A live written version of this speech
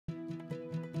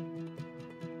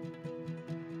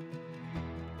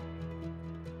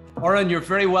Oren, you're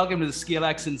very welcome to the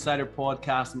ScaleX Insider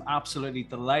podcast. I'm absolutely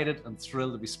delighted and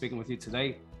thrilled to be speaking with you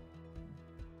today.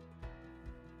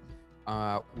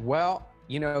 Well,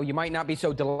 you know, you might not be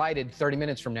so delighted 30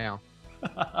 minutes from now.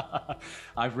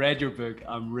 I've read your book.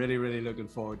 I'm really, really looking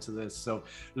forward to this. So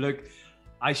look,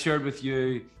 I shared with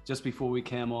you just before we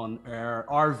came on air,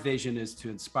 our vision is to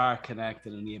inspire, connect,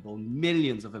 and enable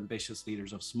millions of ambitious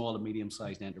leaders of small and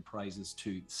medium-sized enterprises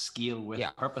to scale with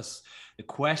purpose. The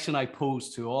question I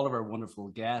pose to all of our wonderful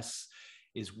guests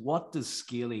is, what does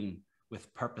scaling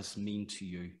with purpose mean to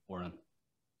you, Oren?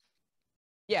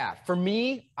 Yeah, for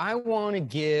me, I want to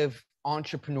give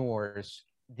entrepreneurs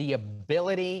the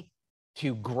ability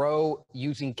to grow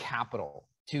using capital,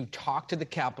 to talk to the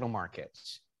capital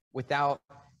markets without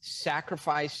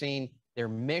sacrificing their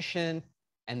mission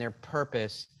and their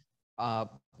purpose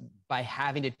by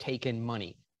having to take in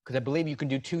money. Because I believe you can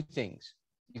do two things.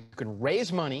 You can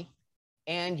raise money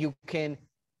and you can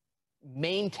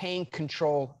maintain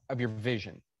control of your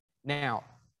vision. Now,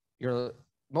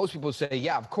 most people say,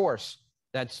 yeah, of course,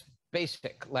 that's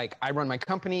basic. Like, I run my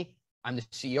company. I'm the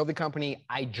CEO of the company.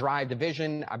 I drive the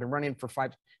vision. I've been running for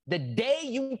The day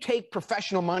you take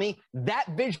professional money, that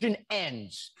vision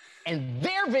ends and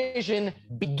their vision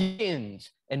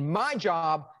begins. And my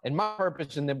job and my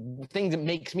purpose and the thing that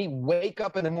makes me wake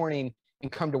up in the morning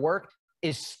and come to work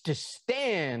is to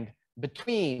stand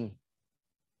between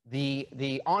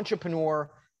the entrepreneur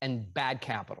and bad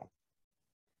capital.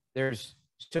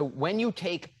 So when you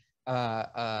take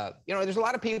there's a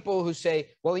lot of people who say,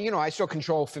 well, I still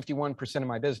control 51% of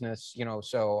my business,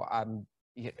 so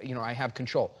I have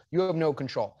control. You have no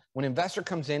control. When an investor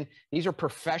comes in, these are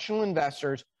professional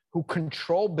investors who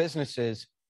control businesses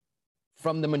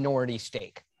from the minority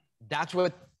stake. That's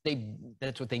what they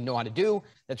know how to do.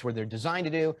 That's what they're designed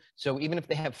to do. So even if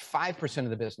they have 5% of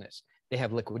the business, they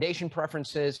have liquidation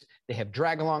preferences, they have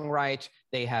drag along rights,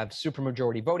 they have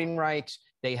supermajority voting rights,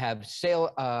 they have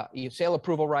sale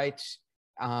approval rights,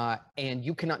 and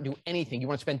you cannot do anything. You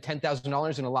want to spend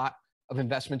 $10,000 in a lot of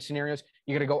investment scenarios,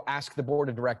 you got to go ask the board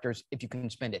of directors if you can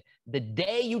spend it. The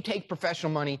day you take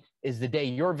professional money is the day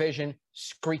your vision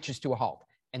screeches to a halt.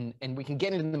 And we can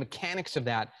get into the mechanics of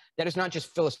that. That is not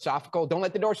just philosophical. Don't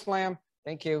let the door slam.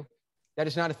 Thank you. That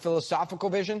is not a philosophical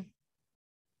vision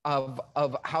of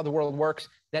how the world works.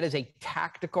 That is a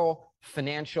tactical,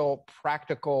 financial,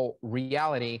 practical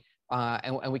reality.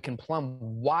 And we can plumb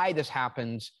why this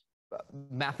happens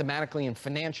mathematically and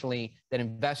financially, that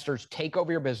investors take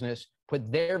over your business,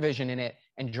 put their vision in it,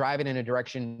 and drive it in a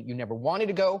direction you never wanted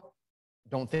to go,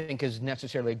 don't think is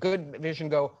necessarily a good vision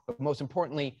go, but most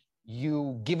importantly,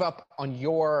 you give up on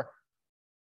your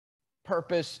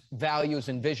purpose, values,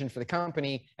 and vision for the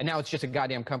company, and now it's just a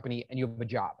goddamn company and you have a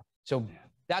job. So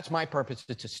that's my purpose,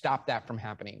 is to stop that from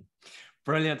happening.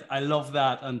 Brilliant. I love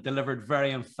that, and delivered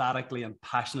very emphatically and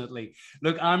passionately.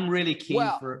 Look, I'm really keen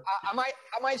for... I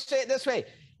might say it this way.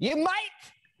 You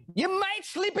might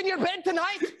sleep in your bed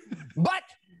tonight, but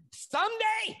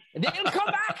someday they'll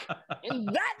come back, and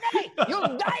that day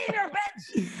you'll die in your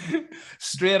bed.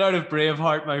 Straight out of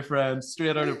Braveheart, my friend.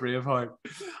 Straight out of Braveheart.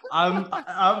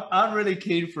 I'm really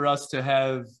keen for us to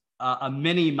have a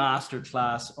mini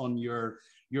masterclass on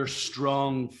your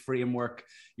strong framework,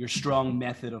 your strong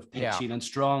method of pitching. Yeah. And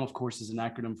strong, of course, is an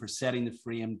acronym for setting the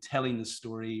frame, telling the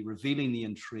story, revealing the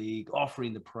intrigue,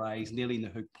 offering the prize, nailing the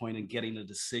hook point, and getting a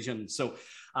decision. So,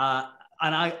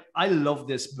 and I love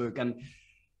this book. And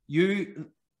you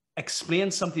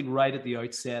explained something right at the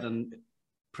outset. And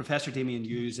Professor Damien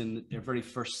Hughes, in their very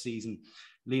first season,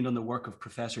 leaned on the work of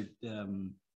Professor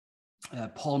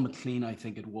Paul MacLean, I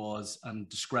think it was, and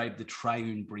described the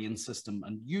triune brain system.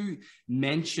 And you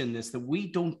mentioned this, that we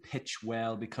don't pitch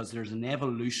well because there's an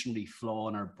evolutionary flaw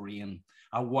in our brain,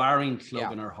 a wiring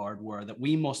plug in our hardware that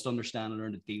we must understand and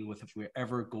learn to deal with if we're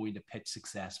ever going to pitch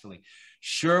successfully.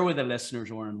 Share with the listeners,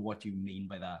 Oren, what you mean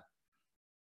by that.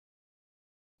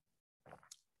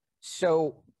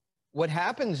 So what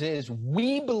happens is,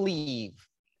 we believe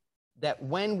that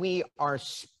when we are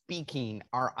speaking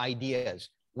our ideas,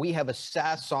 we have a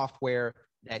SaaS software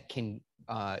that can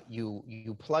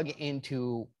you plug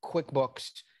into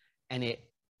QuickBooks, and it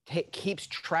keeps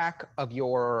track of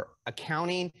your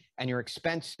accounting and your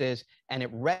expenses, and it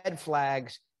red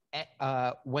flags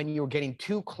when you're getting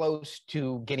too close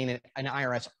to getting an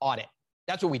IRS audit.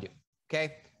 That's what we do.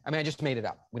 Okay, I mean, I just made it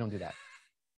up. We don't do that,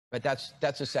 but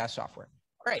that's a SaaS software.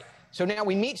 All right. So now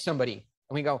we meet somebody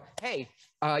and we go, hey,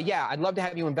 yeah, I'd love to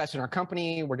have you invest in our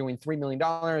company. We're doing $3 million.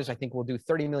 I think we'll do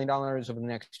 $30 million over the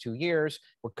next 2 years.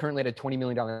 We're currently at a $20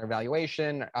 million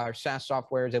valuation. Our SaaS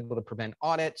software is able to prevent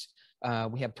audits.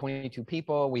 We have 22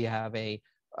 people. We have a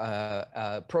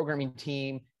programming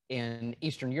team in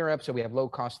Eastern Europe, so we have low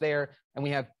cost there, and we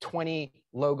have 20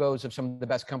 logos of some of the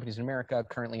best companies in America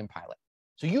currently in pilot.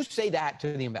 So you say that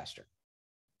to the investor.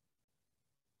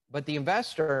 But the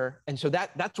investor, and so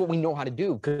that's what we know how to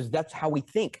do, because that's how we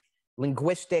think.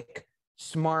 Linguistic,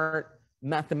 smart,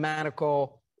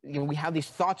 mathematical, we have these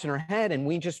thoughts in our head, and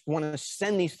we just want to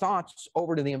send these thoughts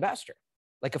over to the investor,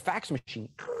 like a fax machine.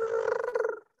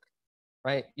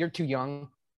 Right? You're too young,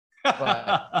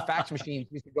 but fax machines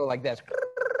used to go like this.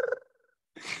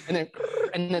 And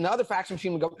then the other fax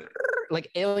machine would go like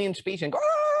alien speech and go,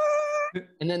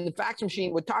 and then the fax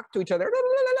machine would talk to each other,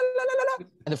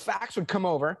 and the fax would come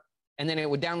over, and then it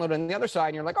would download on the other side,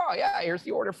 and you're like, oh yeah, here's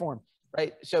the order form,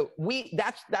 right? So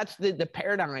that's the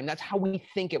paradigm. That's how we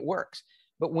think it works.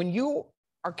 But when you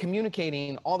are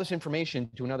communicating all this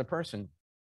information to another person,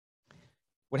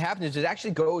 what happens is it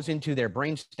actually goes into their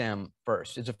brainstem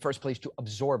first. It's the first place to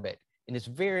absorb it, and it's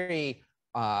very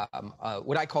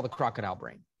what I call the crocodile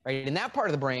brain, right? And that part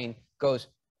of the brain goes,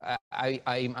 I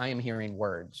am hearing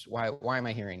words. Why am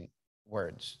I hearing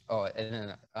words? Oh, and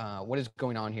then what is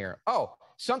going on here? Oh,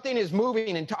 something is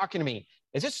moving and talking to me.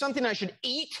 Is this something I should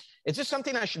eat? Is this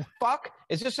something I should fuck?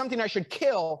 Is this something I should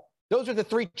kill? Those are the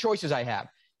three choices I have.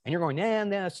 And you're going,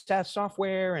 and the SaaS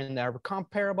software and they're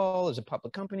comparable as a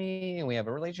public company, and we have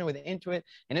a relation with Intuit,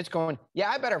 and it's going,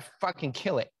 yeah, I better fucking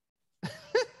kill it.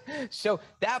 So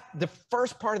the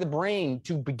first part of the brain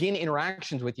to begin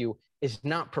interactions with you is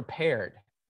not prepared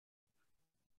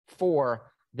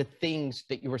for the things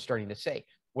that you were starting to say.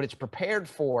 What it's prepared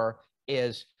for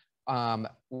is,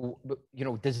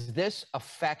 does this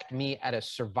affect me at a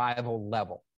survival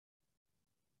level?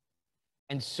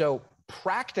 And so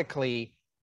practically,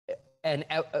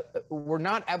 we're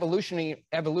not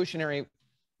evolutionary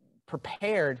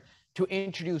prepared to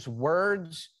introduce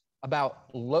words about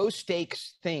low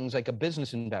stakes things like a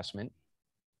business investment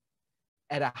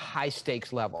at a high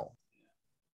stakes level.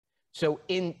 So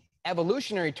in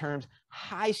evolutionary terms,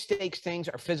 high stakes things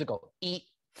are physical: eat,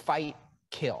 fight,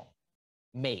 kill,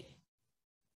 mate.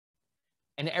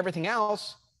 And everything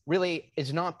else really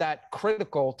is not that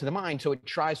critical to the mind, so it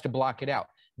tries to block it out.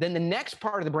 Then the next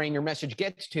part of the brain your message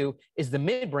gets to is the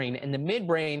midbrain, and the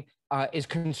midbrain is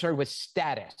concerned with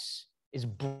status. Is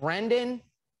Brendan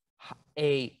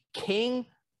a king,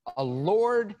 a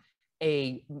lord,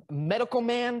 a medical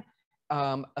man,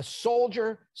 a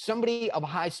soldier, somebody of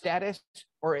high status,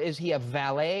 or is he a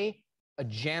valet, a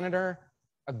janitor,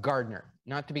 a gardener?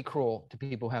 Not to be cruel to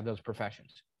people who have those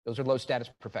professions. Those are low status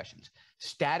professions.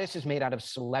 Status is made out of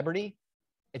celebrity,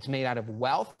 it's made out of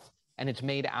wealth, and it's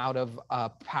made out of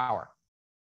power.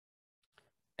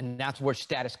 And that's where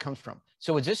status comes from.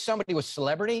 So is this somebody with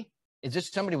celebrity? Is this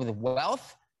somebody with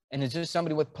wealth? And is this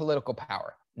somebody with political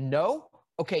power? No?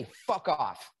 Okay, fuck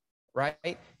off,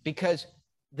 right? Because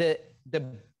the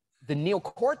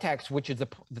neocortex, which is the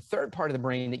third part of the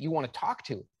brain that you want to talk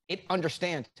to, it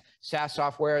understands SaaS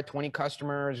software, 20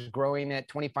 customers, growing at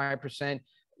 25%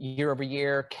 year over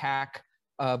year, CAC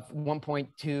of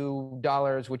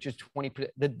 $1.2, which is 20%.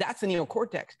 That's the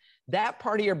neocortex. That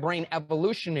part of your brain,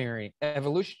 evolution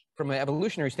from an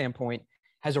evolutionary standpoint,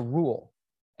 has a rule,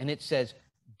 and it says,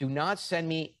 do not send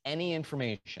me any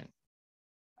information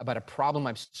about a problem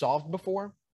I've solved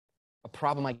before, a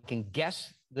problem I can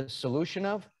guess the solution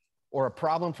of, or a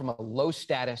problem from a low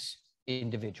status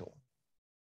individual.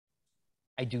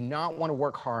 I do not want to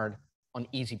work hard on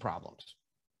easy problems.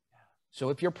 So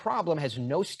if your problem has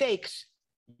no stakes,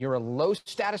 you're a low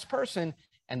status person,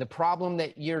 and the problem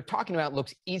that you're talking about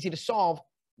looks easy to solve,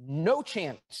 no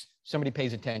chance somebody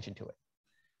pays attention to it.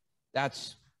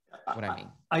 That's what I mean.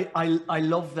 I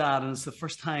love that, and it's the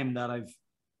first time that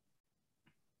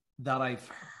I've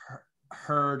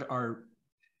heard or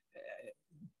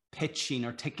pitching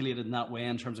articulated in that way,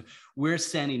 in terms of we're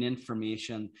sending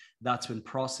information that's been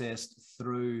processed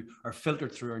through or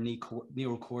filtered through our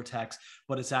neocortex,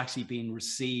 but it's actually being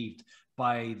received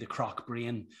by the croc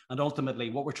brain. And ultimately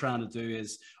what we're trying to do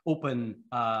is open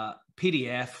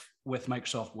PDF with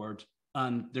Microsoft Word,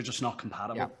 and they're just not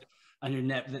compatible. Yeah.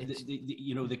 And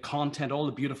the content, all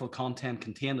the beautiful content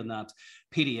contained in that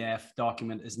PDF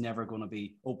document is never going to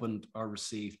be opened or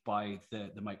received by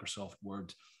the Microsoft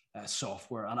Word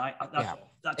software. And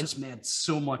that just made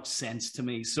so much sense to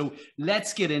me. So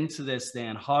let's get into this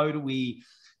then. How do we,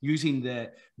 using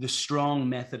the strong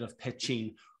method of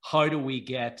pitching, how do we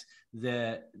get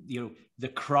the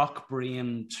croc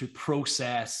brain to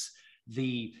process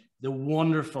the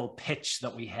wonderful pitch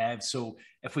that we have? So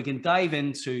if we can dive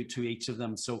into each of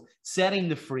them. So setting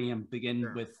the frame,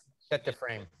 begin with. Set the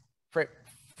frame.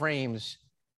 Frames.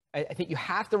 I think you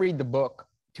have to read the book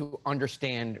to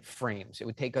understand frames. It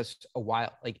would take us a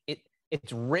while.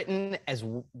 it's written as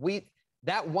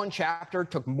that one chapter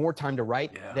took more time to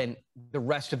write than the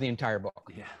rest of the entire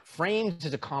book. Yeah. Frames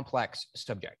is a complex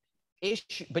subject.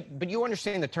 But you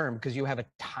understand the term because you have a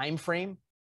time frame,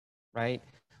 right?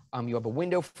 You have a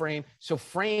window frame. So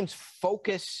frames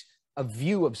focus a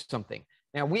view of something.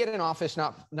 Now, we had an office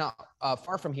not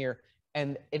far from here,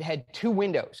 and it had two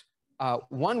windows.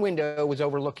 One window was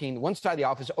overlooking, one side of the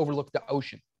office overlooked the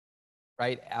ocean,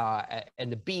 right?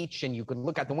 And the beach, and you could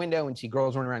look out the window and see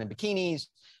girls running around in bikinis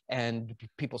and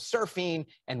people surfing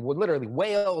and literally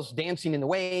whales dancing in the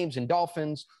waves and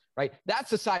dolphins, right? That's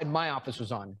the side my office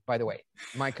was on, by the way,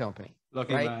 my company.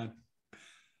 Lucky right? man.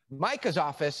 Micah's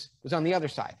office was on the other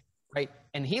side, right?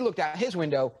 And he looked out his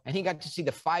window and he got to see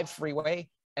the 5 freeway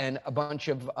and a bunch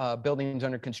of buildings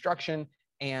under construction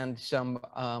and some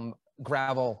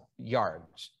gravel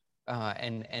yards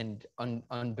and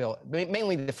unbuilt,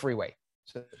 mainly the freeway.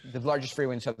 So the largest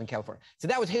freeway in Southern California. So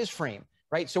that was his frame,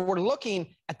 right? So we're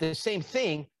looking at the same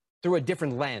thing through a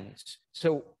different lens.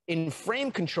 So in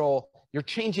frame control, you're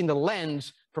changing the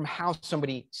lens from how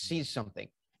somebody sees something.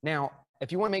 Now,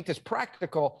 if you want to make this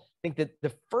practical, I think that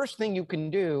the first thing you can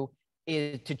do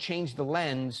is to change the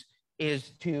lens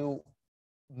is to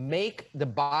make the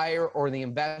buyer or the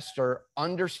investor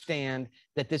understand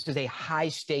that this is a high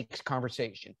stakes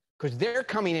conversation because they're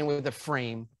coming in with a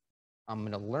frame. I'm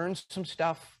going to learn some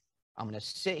stuff. I'm going to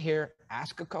sit here,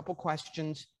 ask a couple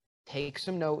questions, take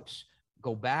some notes,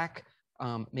 go back,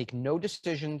 make no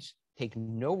decisions, take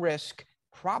no risk,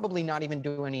 probably not even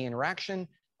do any interaction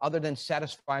other than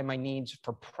satisfy my needs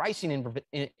for pricing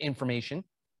information.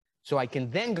 So I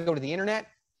can then go to the internet,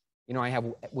 I have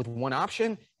with one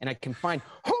option and I can find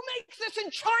who makes this in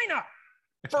China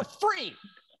for free.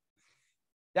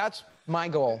 That's my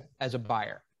goal as a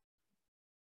buyer.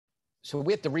 So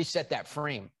we have to reset that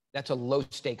frame. That's a low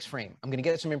stakes frame. I'm going to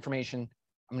get some information.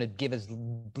 I'm going to give as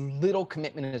little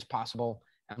commitment as possible.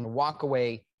 I'm going to walk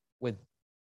away with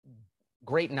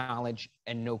great knowledge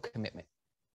and no commitment,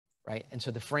 right? And so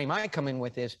the frame I come in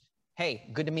with is, hey,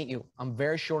 good to meet you. I'm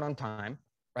very short on time,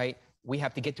 right? We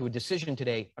have to get to a decision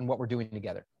today on what we're doing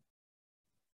together.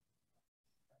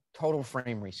 Total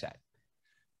frame reset.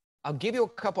 I'll give you a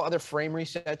couple other frame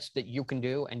resets that you can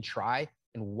do and try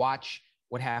and watch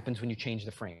what happens when you change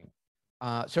the frame.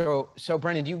 So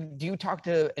Brendan, do you talk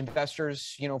to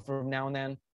investors, from now and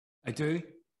then? I do.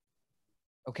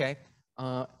 Okay.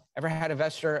 Ever had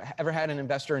an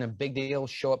investor in a big deal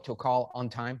show up to a call on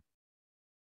time?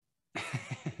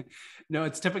 No,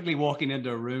 it's typically walking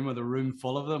into a room with a room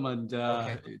full of them and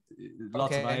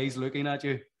lots of eyes looking at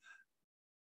you.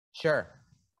 Sure.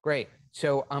 Great.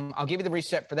 So I'll give you the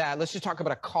reset for that. Let's just talk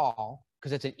about a call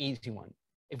because it's an easy one.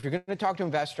 If you're going to talk to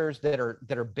investors that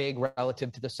are big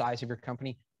relative to the size of your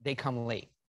company, they come late.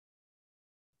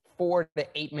 4 to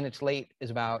 8 minutes late is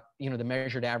about, the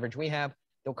measured average we have.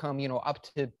 They'll come, up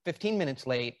to 15 minutes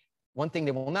late. One thing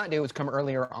they will not do is come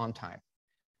earlier on time.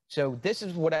 So this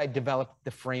is what I developed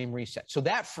the frame reset. So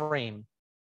that frame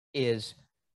is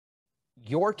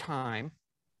your time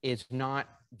is not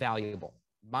valuable.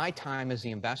 My time as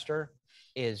the investor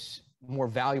is more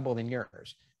valuable than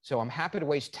yours. So I'm happy to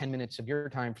waste 10 minutes of your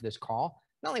time for this call.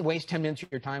 Not only waste 10 minutes of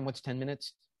your time, what's 10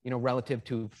 minutes, relative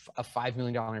to a $5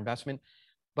 million investment,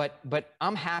 but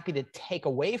I'm happy to take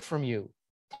away from you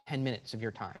 10 minutes of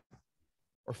your time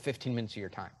or 15 minutes of your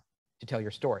time to tell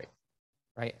your story,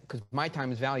 right? Because my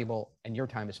time is valuable and your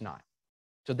time is not.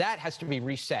 So that has to be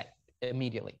reset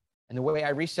immediately. And the way I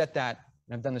reset that,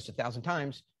 and I've done this 1,000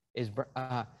 times, is,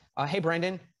 hey,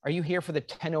 Brendan, are you here for the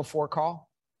 10:04 call?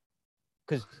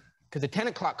 Because the 10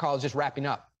 o'clock call is just wrapping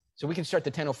up. So we can start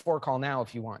the 10:04 call now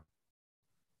if you want.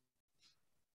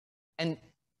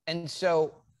 And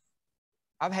so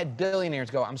I've had billionaires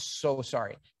go, I'm so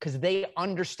sorry, because they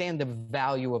understand the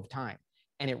value of time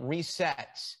and it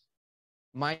resets.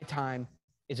 My time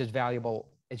is as valuable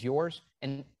as yours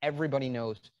and everybody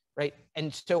knows, right?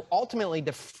 And so ultimately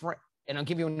and I'll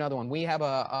give you another one. We have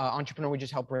a entrepreneur we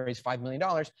just helped raise $5 million.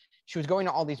 She was going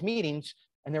to all these meetings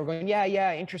and they were going,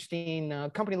 yeah, interesting.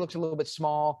 Company looks a little bit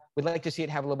small. We'd like to see it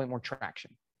have a little bit more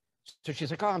traction. So she's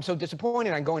like, oh, I'm so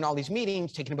disappointed. I'm going to all these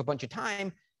meetings, taking up a bunch of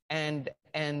time. And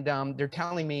they're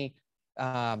telling me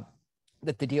that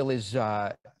the deal is,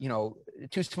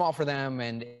 too small for them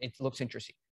and it looks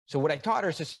interesting. So what I taught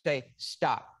her is to say,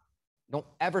 stop. Don't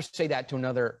ever say that to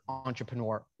another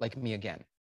entrepreneur like me again.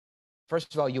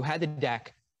 First of all, you had the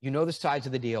deck, you know the size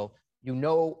of the deal, you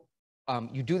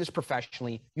do this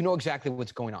professionally, you know exactly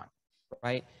what's going on,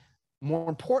 right? More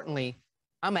importantly,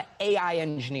 I'm an AI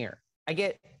engineer.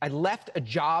 I left a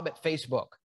job at Facebook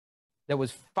that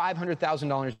was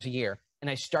 $500,000 a year, and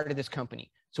I started this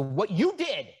company. So what you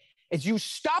did is you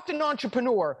stopped an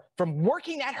entrepreneur from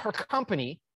working at her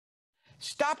company,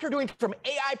 stopped her doing from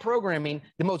AI programming,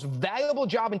 the most valuable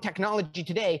job in technology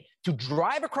today, to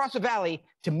drive across the valley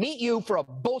to meet you for a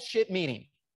bullshit meeting.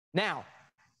 Now,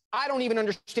 I don't even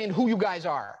understand who you guys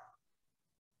are.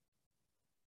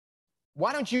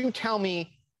 Why don't you tell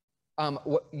me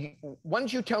why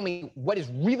don't you tell me what is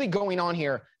really going on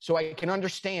here so I can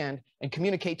understand and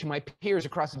communicate to my peers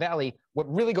across the valley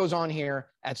what really goes on here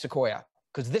at Sequoia?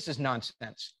 Because this is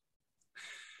nonsense.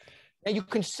 Now you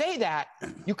can say that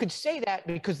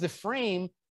because the frame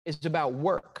is about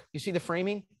work. You see the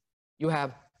framing? You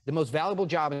have the most valuable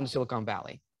job in Silicon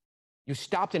Valley. You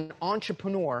stopped an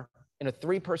entrepreneur in a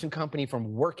 3-person company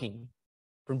from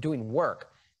doing work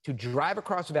to drive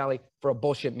across the valley for a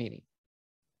bullshit meeting.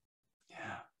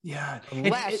 Yeah.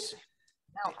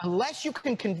 Unless you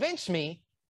can convince me,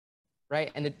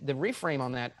 right? And the reframe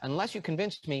on that, unless you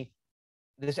convince me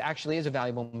this actually is a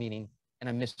valuable meeting and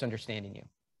I'm misunderstanding you.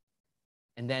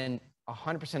 And then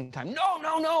 100% of the time,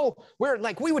 no,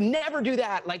 we would never do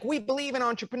that. Like, we believe in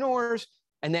entrepreneurs.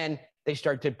 And then they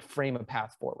start to frame a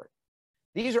path forward.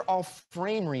 These are all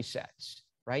frame resets,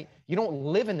 right? You don't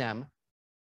live in them,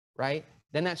 right?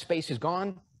 Then that space is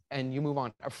gone and you move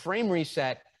on. A frame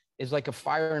reset is like a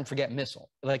fire and forget missile,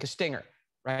 like a Stinger,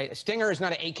 right? A Stinger is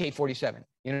not an AK-47.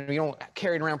 You know, you don't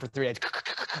carry it around for 3 days.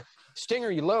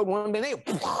 Stinger, you load one, then they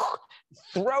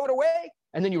throw it away,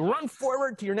 and then you run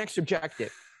forward to your next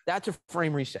objective. That's a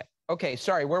frame reset. Okay,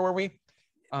 sorry, where were we?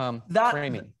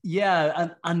 Framing. Yeah,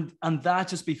 and that,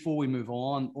 just before we move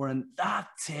on, Oren, that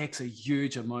takes a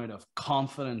huge amount of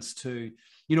confidence to,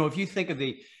 you know, if you think of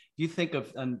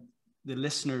the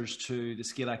listeners to the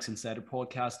ScaleX Insider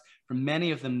podcast, for many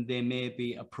of them, they may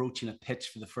be approaching a pitch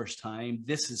for the first time.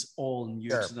 This is all new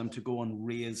to them to go and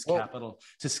raise capital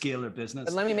to scale their business.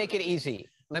 But let me make it easy.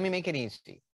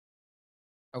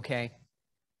 Okay.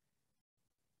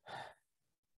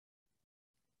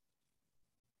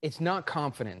 It's not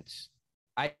confidence.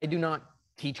 I do not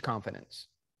teach confidence.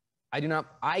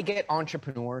 I get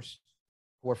entrepreneurs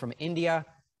who are from India,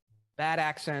 bad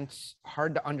accents,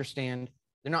 hard to understand.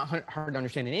 They're not hard to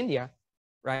understand in India,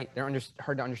 right? They're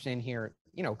hard to understand here,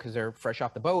 you know, because they're fresh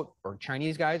off the boat, or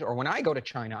Chinese guys, or when I go to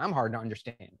China, I'm hard to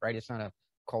understand, right? It's not a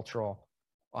cultural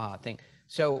thing.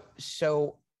 So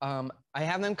I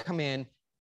have them come in.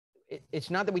 It's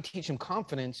not that we teach them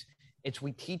confidence. It's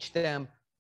we teach them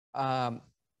how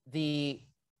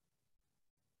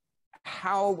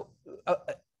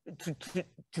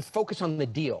to focus on the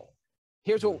deal.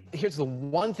 Here's the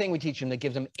one thing we teach them that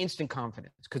gives them instant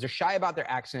confidence, because they're shy about their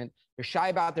accent, they're shy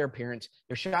about their appearance,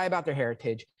 they're shy about their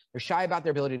heritage, they're shy about their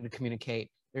ability to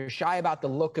communicate, they're shy about the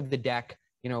look of the deck,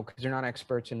 you know, because they're not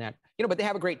experts in that, you know, but they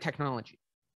have a great technology.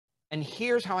 And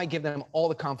here's how I give them all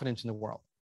the confidence in the world.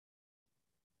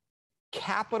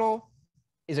 Capital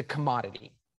is a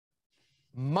commodity.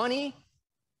 Money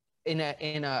in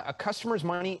a customer's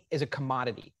money is a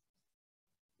commodity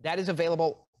that is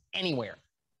available anywhere.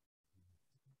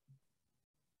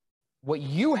 What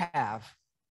you have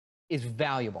is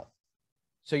valuable.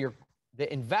 So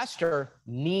the investor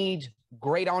needs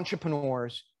great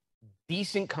entrepreneurs,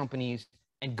 decent companies,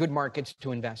 and good markets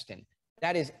to invest in.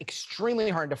 That is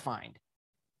extremely hard to find.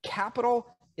 Capital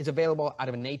is available out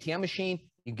of an ATM machine.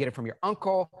 You get it from your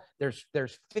uncle. There's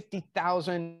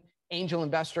 50,000 angel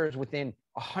investors within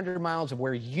 100 miles of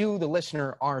where you, the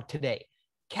listener, are today.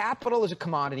 Capital is a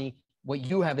commodity. What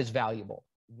you have is valuable.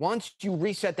 Once you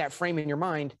reset that frame in your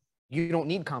mind, you don't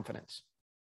need confidence.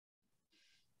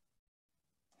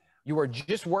 You are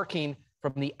just working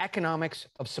from the economics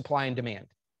of supply and demand,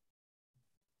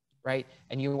 right?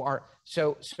 And you are,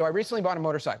 so I recently bought a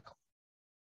motorcycle.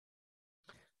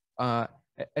 Have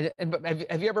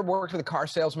you ever worked with a car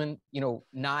salesman, you know,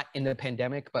 not in the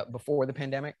pandemic, but before the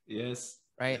pandemic? Yes.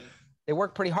 Right? They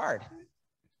work pretty hard,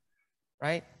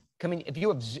 right? I mean, if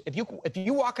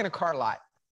you walk in a car lot,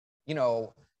 you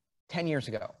know, 10 years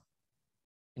ago,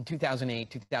 in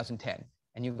 2008, 2010,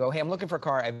 and you go, hey, I'm looking for a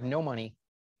car. I have no money.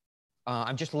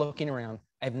 I'm just looking around.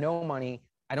 I have no money.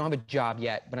 I don't have a job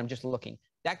yet, but I'm just looking.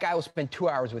 That guy will spend 2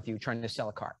 hours with you trying to sell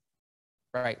a car,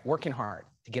 right? Working hard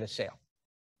to get a sale.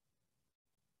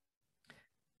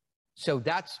 So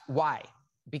that's why,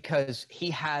 because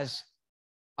he has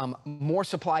more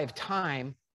supply of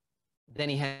time than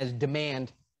he has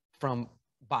demand from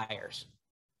buyers,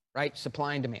 right?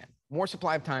 Supply and demand. More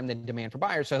supply of time than demand for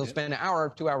buyers. So he'll spend an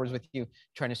hour, 2 hours with you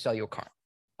trying to sell you a car.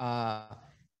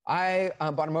 I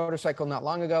bought a motorcycle not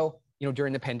long ago, you know,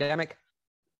 during the pandemic.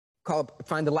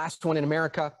 Find the last one in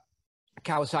America,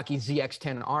 Kawasaki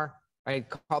ZX-10R. I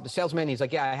called the salesman. He's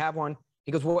like, yeah, I have one.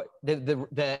 He goes, what?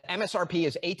 The MSRP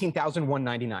is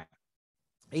 $18,199.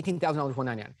 $18,000,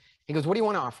 $199. He goes, what do you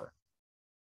want to offer?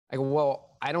 I go,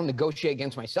 well, I don't negotiate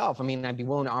against myself. I mean, I'd be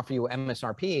willing to offer you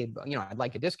MSRP, but, you know, I'd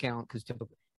like a discount because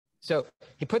typically. So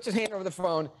he puts his hand over the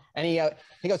phone and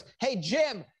he goes, hey,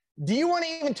 Jim, do you want to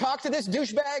even talk to this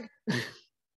douchebag?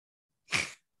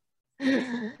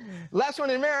 Last one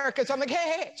in America. So I'm like,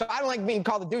 hey. So I don't like being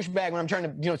called a douchebag when I'm trying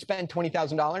to, you know, spend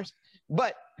 $20,000.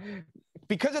 But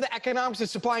because of the economics of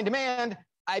supply and demand,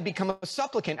 I become a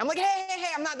supplicant. I'm like, hey,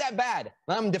 I'm not that bad.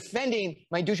 I'm defending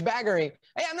my douchebaggery.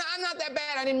 Hey, I'm not that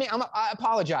bad. I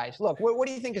apologize. Look, what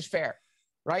do you think is fair?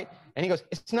 Right? And he goes,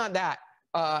 it's not that.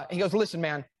 He goes, listen,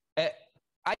 man,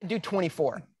 I do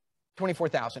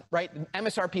 24,000, right?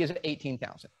 MSRP is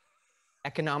 18,000.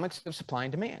 Economics of supply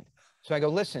and demand. So I go,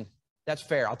 listen, that's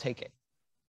fair. I'll take it.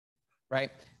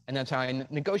 Right? And that's how I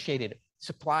negotiated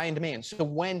supply and demand. So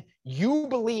when you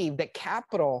believe that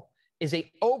capital is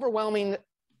a overwhelming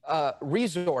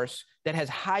resource that has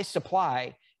high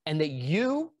supply and that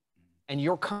you and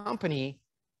your company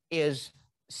is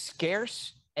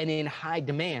scarce and in high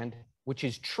demand, which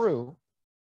is true,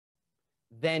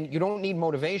 then you don't need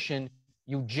motivation.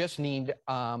 You just need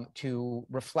to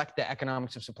reflect the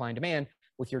economics of supply and demand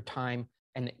with your time.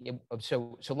 And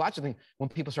so lots of things, when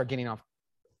people start getting off,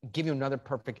 give you another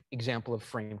perfect example of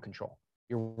frame control.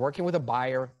 You're working with a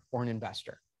buyer or an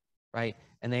investor, right?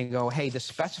 And they go, hey, the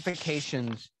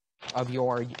specifications of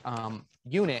your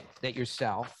unit that you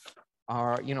sell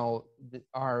are, you know,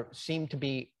 seem to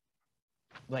be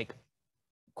like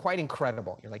quite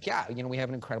incredible. You're like, yeah, you know, we have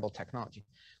an incredible technology.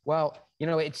 Well, you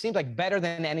know, it seems like better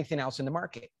than anything else in the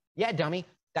market. Yeah, dummy.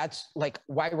 That's like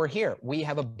why we're here. We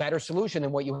have a better solution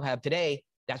than what you have today.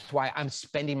 That's why I'm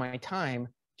spending my time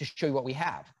to show you what we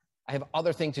have. I have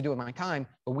other things to do with my time,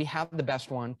 but we have the best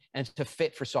one and it's to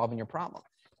fit for solving your problem.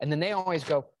 And then they always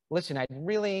go, listen, I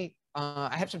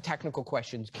have some technical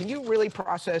questions. Can you really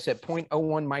process at 0.01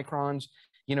 microns,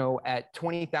 you know, at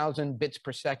 20,000 bits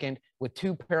per second with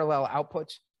 2 parallel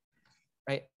outputs,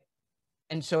 right?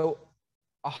 And so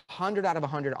 100 out of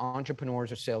 100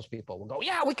 entrepreneurs or salespeople will go,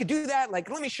 yeah, we could do that. Like,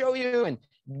 let me show you, and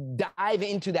dive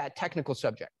into that technical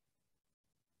subject.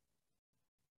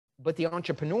 But the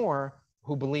entrepreneur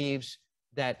who believes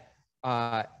that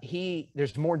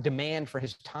there's more demand for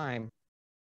his time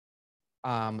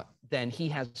than he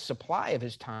has supply of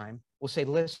his time will say,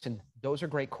 listen, those are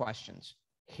great questions.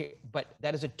 But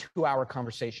that is a 2-hour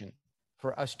conversation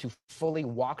for us to fully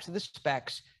walk through the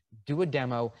specs, do a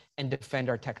demo, and defend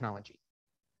our technology.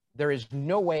 There is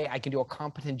no way I can do a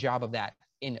competent job of that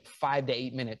in 5 to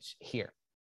 8 minutes here.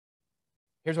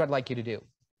 Here's what I'd like you to do.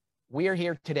 We are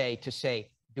here today to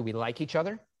say, do we like each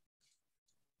other?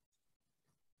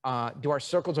 Do our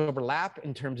circles overlap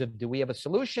in terms of, do we have a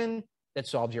solution that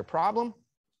solves your problem?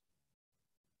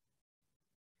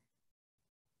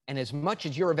 And as much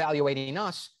as you're evaluating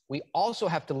us, we also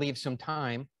have to leave some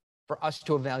time for us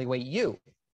to evaluate you,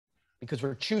 because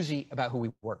we're choosy about who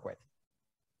we work with.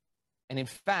 And in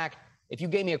fact, if you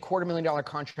gave me a $250,000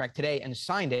 contract today and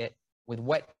signed it with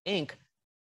wet ink,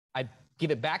 I'd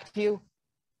give it back to you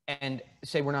and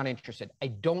say, we're not interested. I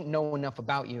don't know enough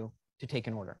about you to take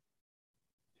an order.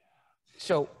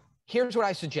 So here's what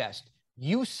I suggest.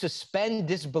 You suspend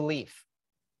disbelief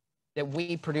that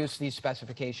we produce these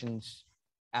specifications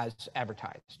as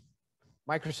advertised.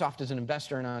 Microsoft is an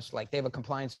investor in us. Like, they have a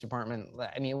compliance department.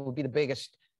 I mean, it would be the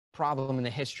biggest problem in the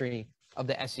history of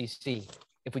the SEC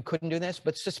if we couldn't do this.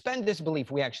 But suspend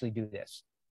disbelief, we actually do this.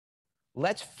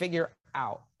 Let's figure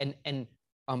out, and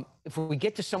if we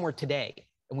get to somewhere today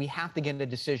and we have to get a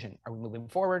decision, are we moving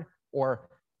forward, or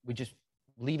we just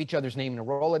leave each other's name in a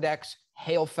Rolodex,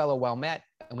 hail fellow, well met,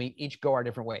 and we each go our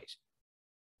different ways?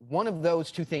 One of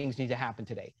those two things need to happen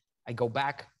today. You go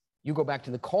back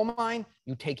to the coal mine,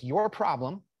 you take your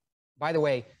problem. By the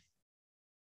way,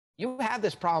 you have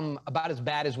this problem about as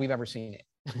bad as we've ever seen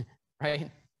it, right?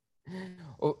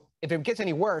 If it gets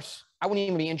any worse, I wouldn't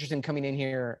even be interested in coming in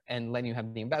here and letting you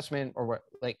have the investment, or what.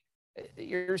 Like,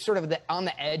 you're sort of on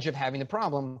the edge of having the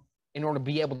problem in order to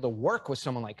be able to work with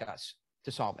someone like us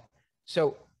to solve it.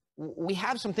 So we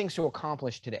have some things to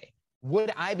accomplish today.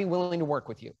 Would I be willing to work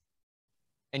with you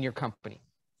and your company?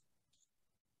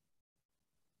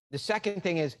 The second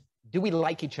thing is, do we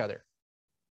like each other?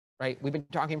 Right? We've been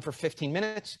talking for 15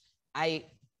 minutes.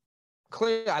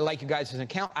 Clearly, I like you guys as an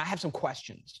account. I have some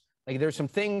questions. Like, there's some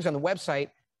things on the website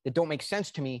that don't make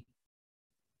sense to me,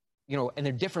 you know, and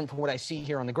they're different from what I see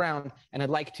here on the ground. And I'd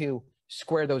like to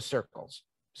square those circles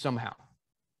somehow,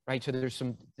 right? So there's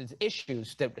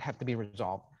issues that have to be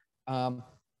resolved.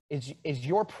 Is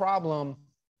your problem,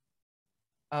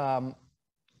 you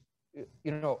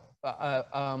know,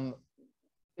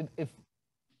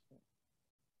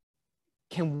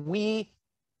 can we,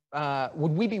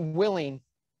 would we be willing,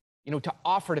 to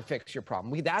offer to fix your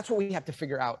problem? That's what we have to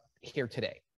figure out here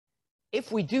today.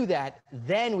 If we do that,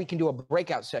 then we can do a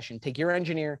breakout session. Take your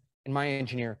engineer and my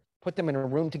engineer, put them in a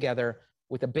room together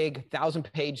with a big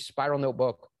 1,000-page spiral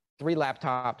notebook, 3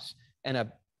 laptops, and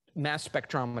a mass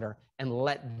spectrometer, and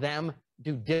let them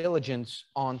do diligence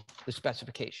on the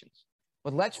specifications.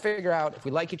 But let's figure out if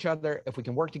we like each other, if we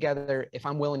can work together, if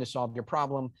I'm willing to solve your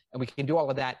problem, and we can do all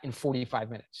of that in 45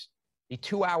 minutes. The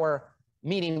 2-hour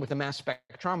meeting with the mass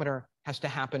spectrometer has to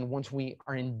happen once we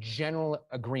are in general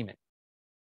agreement.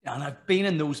 And I've been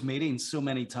in those meetings so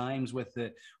many times with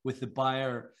the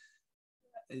buyer,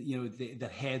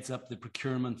 that heads up the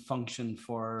procurement function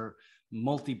for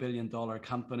multi-billion-dollar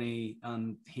company,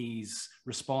 and he's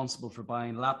responsible for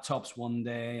buying laptops one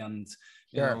day and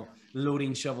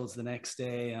loading shovels the next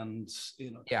day, and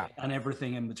and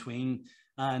everything in between.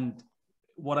 And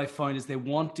what I found is they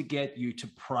want to get you to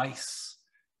price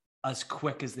as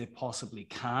quick as they possibly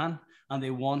can, and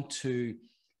they want to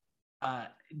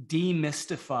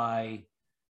demystify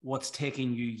what's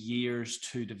taking you years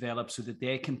to develop so that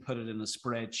they can put it in a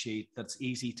spreadsheet that's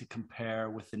easy to compare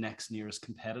with the next nearest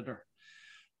competitor.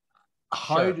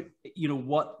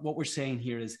 What we're saying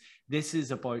here is this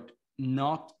is about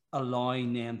not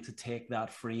allowing them to take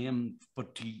that frame,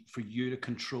 but for you to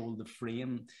control the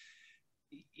frame.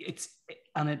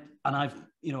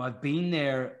 I've been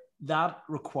there. That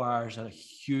requires a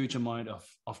huge amount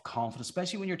of confidence,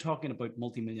 especially when you're talking about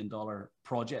multi-million-dollar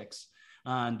projects,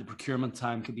 and the procurement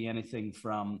time could be anything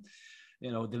from,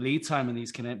 the lead time in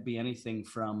these can be anything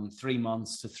from 3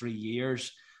 months to 3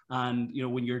 years. And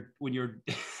when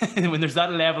there's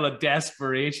that level of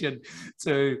desperation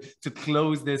to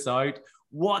close this out,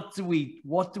 what do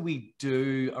we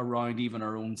do around even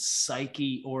our own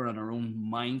psyche or on our own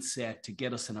mindset to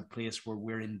get us in a place where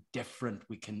we're indifferent?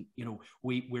 We can,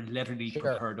 we're literally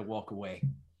prepared to walk away.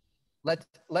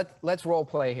 Let's role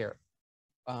play here.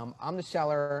 I'm the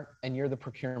seller and you're the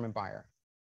procurement buyer.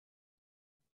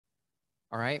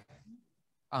 All right.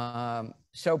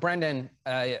 So Brendan,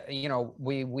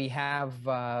 we have,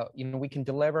 we can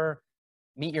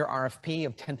meet your RFP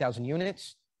of 10,000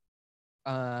 units.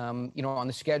 On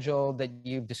the schedule that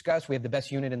you've discussed, we have the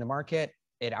best unit in the market.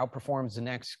 It outperforms the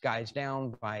next guys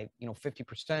down by,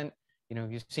 50%.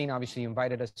 You've seen, obviously you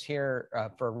invited us here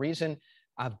for a reason.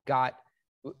 I've got,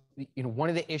 one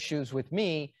of the issues with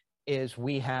me is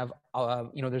we have,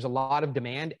 there's a lot of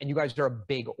demand and you guys are a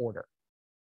big order,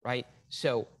 right?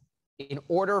 So in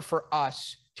order for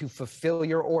us to fulfill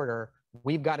your order,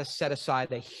 we've got to set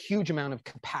aside a huge amount of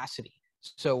capacity.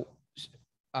 So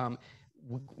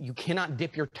you cannot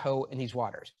dip your toe in these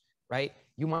waters, right?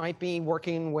 You might be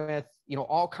working with,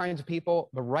 all kinds of people,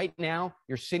 but right now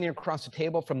you're sitting across the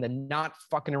table from the not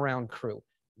fucking around crew.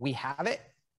 We have it,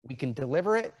 we can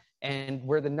deliver it, and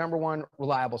we're the #1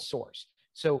 reliable source.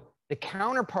 So the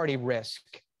counterparty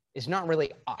risk is not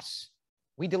really us.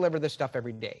 We deliver this stuff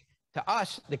every day. To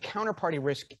us, the counterparty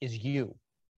risk is you,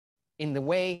 in the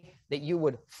way that you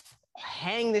would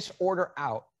hang this order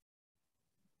out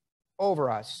over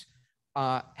us,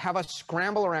 have us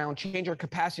scramble around, change our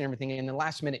capacity and everything, and in the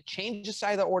last minute, change the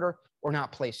side of the order or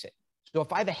not place it. So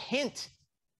if I have a hint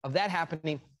of that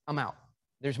happening, I'm out.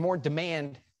 There's more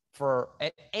demand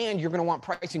and you're going to want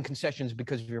pricing concessions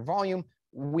because of your volume.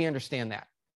 We understand that.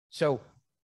 So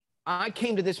I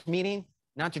came to this meeting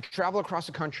not to travel across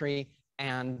the country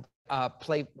and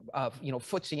play,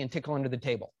 footsie and tickle under the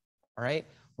table. All right.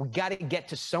 We got to get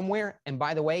to somewhere. And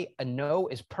by the way, a no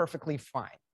is perfectly fine.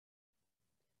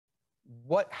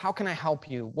 How can I help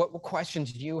you? What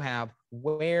questions do you have?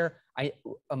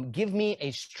 Give me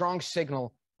a strong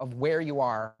signal of where you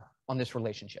are on this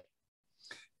relationship.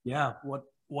 Yeah.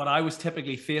 What I was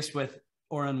typically faced with,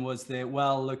 Oren, was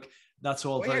look, that's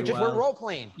all very well. We're role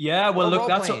playing. Yeah. Well, look,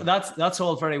 that's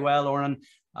all very well, Oren.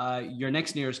 Your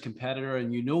next nearest competitor,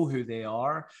 and you know who they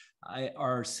are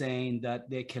saying that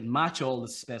they can match all the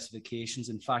specifications.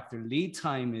 In fact, their lead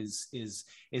time is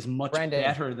much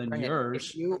better than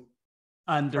yours,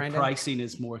 and their pricing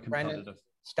is more competitive. Brandon,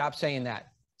 stop saying that.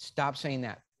 Stop saying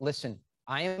that. Listen,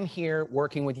 I am here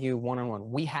working with you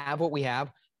one-on-one. We have what we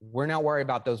have. We're not worried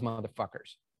about those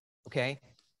motherfuckers. Okay?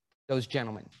 Those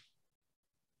gentlemen.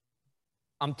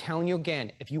 I'm telling you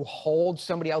again, if you hold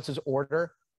somebody else's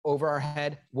order over our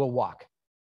head, we'll walk.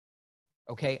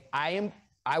 Okay? I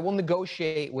will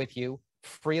negotiate with you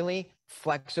freely,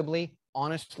 flexibly,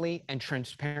 honestly, and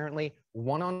transparently,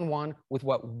 one-on-one with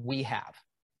what we have.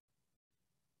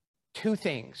 2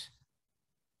 things.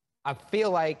 I feel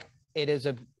like it is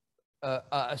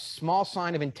a small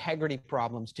sign of integrity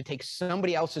problems to take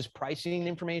somebody else's pricing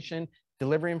information,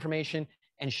 delivery information,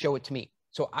 and show it to me.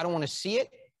 So I don't want to see it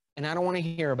and I don't want to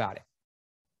hear about it.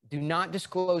 Do not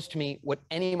disclose to me what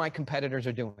any of my competitors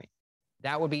are doing.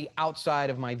 That would be outside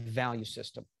of my value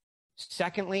system.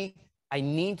 Secondly, I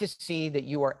need to see that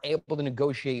you are able to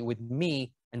negotiate with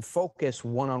me and focus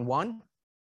one-on-one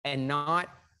and not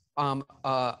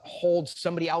hold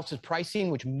somebody else's pricing,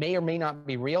 which may or may not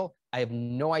be real. I have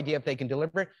no idea if they can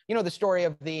deliver it. You know the story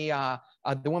of the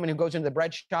woman who goes into the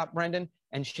bread shop, Brendan,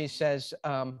 and she says,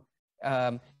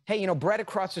 hey, you know, bread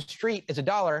across the street is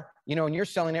 $1, you know, and you're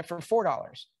selling it for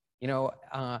 $4, you know,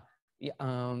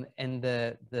 and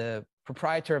the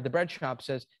proprietor of the bread shop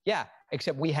says, yeah,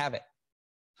 except we have it.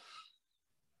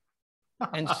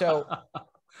 And so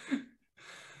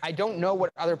I don't know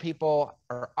what other people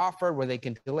are offered, where they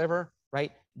can deliver,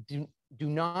 right? Do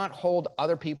not hold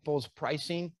other people's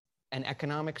pricing and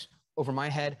economics over my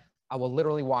head. I will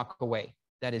literally walk away.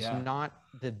 That is not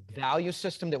the value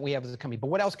system that we have as a company. But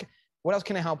what else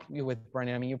can I help you with,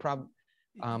 Brendan? I mean, you probably,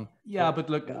 but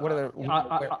look,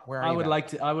 where I would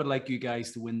like you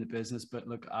guys to win the business, but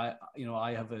look, I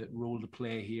have a role to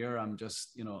play here. I'm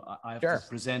just, I have to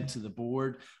present to the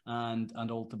board, and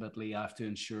ultimately I have to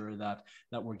ensure that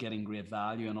we're getting great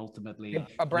value, and ultimately,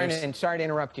 Brendan, sorry to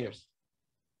interrupt you.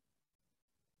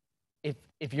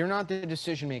 If you're not the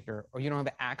decision maker, or you don't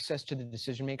have access to the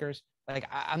decision makers, like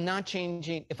I'm not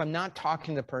changing. If I'm not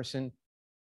talking to the person,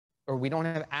 or we don't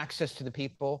have access to the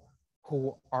people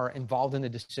who are involved in the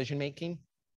decision making,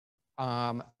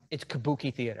 it's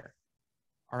kabuki theater.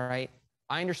 All right.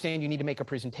 I understand you need to make a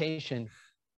presentation,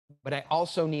 but I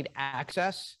also need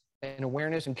access and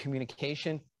awareness and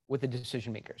communication with the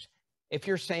decision makers. If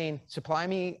you're saying, supply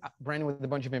me, Brendan, with a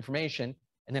bunch of information,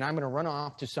 and then I'm going to run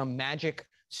off to some magic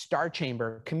star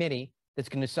chamber committee that's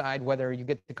going to decide whether you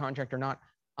get the contract or not,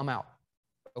 I'm out.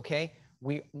 Okay.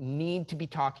 We need to be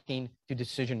talking to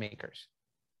decision makers.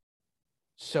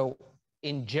 So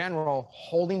in general,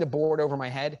 holding the board over my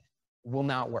head will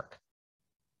not work.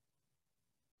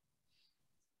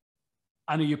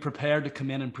 And are you prepared to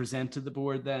come in and present to the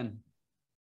board then?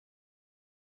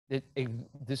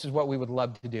 This is what we would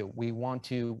love to do.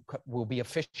 We'll be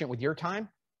efficient with your time.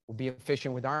 We'll be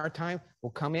efficient with our time.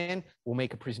 We'll come in, we'll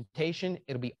make a presentation.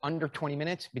 It'll be under 20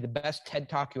 minutes, be the best TED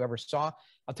Talk you ever saw.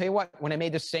 I'll tell you what, when I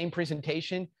made the same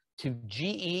presentation to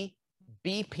GE,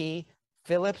 BP,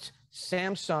 Philips,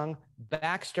 Samsung,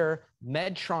 Baxter,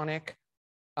 Medtronic,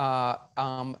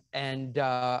 and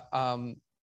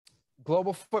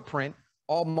Global Footprint,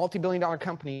 all multi-billion-dollar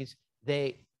companies,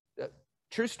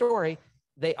 true story,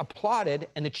 they applauded,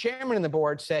 and the chairman of the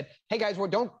board said, hey guys, well,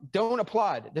 don't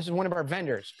applaud. This is one of our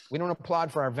vendors. We don't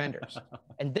applaud for our vendors.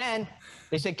 And then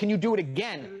they said, can you do it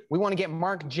again? We want to get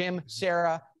Mark, Jim,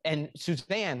 Sarah, and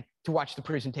Suzanne to watch the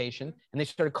presentation. And they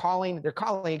started calling their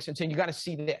colleagues and saying, you got to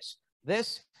see this.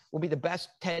 This will be the best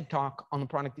TED Talk on the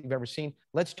product you've ever seen.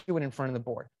 Let's do it in front of the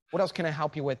board. What else can I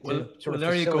help you with to sort of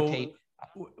facilitate?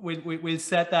 We'll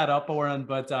set that up, Oren,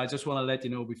 but I just want to let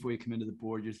you know before you come into the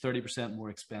board, you're 30%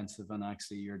 more expensive, and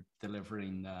actually you're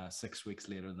delivering 6 weeks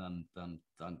later than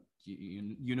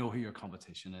you know who your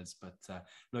competition is. But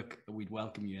look, we'd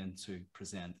welcome you in to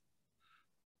present.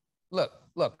 Look,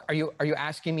 are you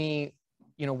asking me,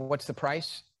 what's the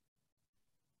price?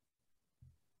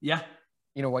 Yeah.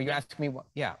 What you asked me,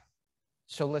 yeah.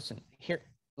 So listen, here,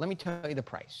 let me tell you the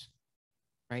price,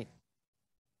 right?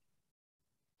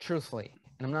 Truthfully,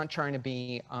 and I'm not trying to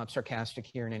be sarcastic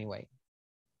here in any way.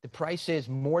 The price is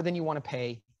more than you want to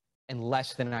pay and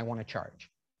less than I want to charge.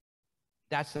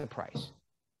 That's the price.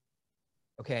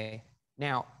 Okay.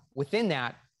 Now, within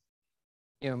that,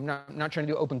 I'm not trying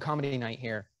to do open comedy night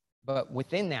here, but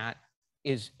within that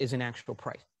is an actual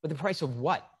price. But the price of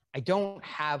what? I don't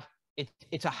have,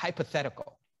 it's a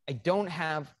hypothetical. I don't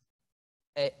have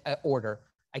an order.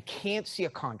 I can't see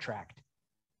a contract.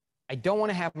 I don't want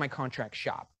to have my contract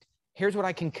shopped. Here's what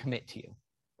I can commit to you,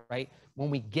 right? When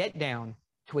we get down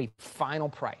to a final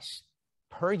price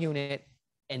per unit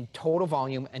and total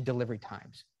volume and delivery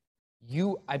times,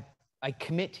 I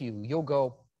commit to you, you'll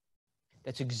go,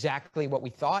 that's exactly what we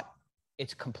thought.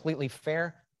 It's completely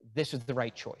fair. This is the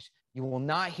right choice. You will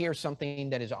not hear something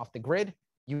that is off the grid.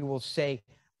 You will say,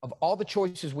 of all the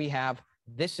choices we have,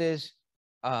 this is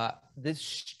this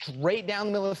straight down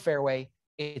the middle of the fairway.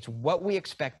 It's what we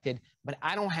expected, but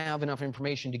I don't have enough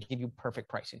information to give you perfect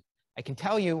pricing. I can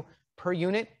tell you per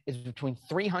unit is between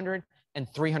 $300 and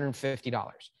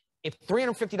 $350. If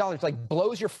 $350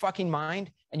 blows your fucking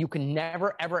mind and you can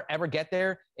never, ever, ever get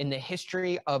there in the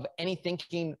history of any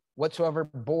thinking whatsoever,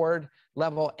 board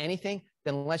level, anything,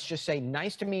 then let's just say,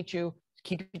 nice to meet you.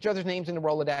 Keep each other's names in the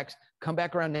Rolodex. Come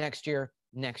back around next year,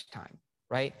 next time,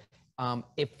 right?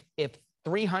 If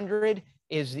 300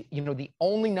 is, the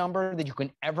only number that you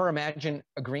can ever imagine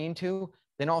agreeing to,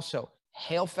 then also,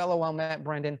 hail fellow well met,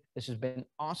 Brendan. This has been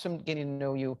awesome getting to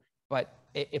know you. But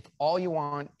if all you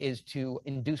want is to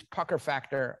induce pucker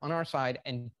factor on our side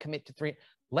and commit to 3,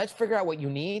 let's figure out what you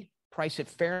need, price it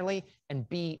fairly, and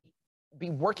be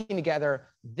working together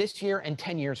this year and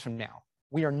 10 years from now.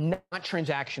 We are not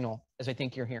transactional, as I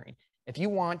think you're hearing. If you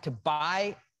want to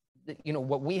buy,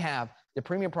 what we have, the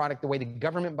premium product, the way the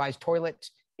government buys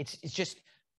toilets, it's just,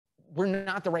 we're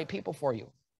not the right people for you.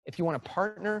 If you want a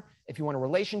partner, if you want a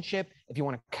relationship, if you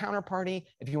want a counterparty,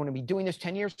 if you want to be doing this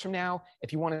 10 years from now,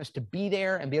 if you want us to be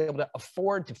there and be able to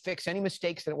afford to fix any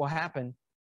mistakes that will happen,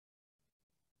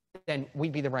 then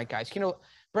we'd be the right guys.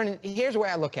 Brendan, here's the way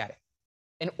I look at it.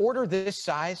 An order this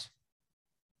size,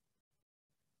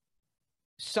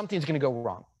 something's going to go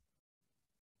wrong.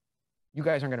 You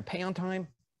guys aren't going to pay on time.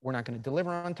 We're not going to deliver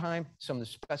on time. Some of the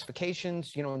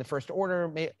specifications, in the first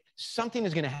order, something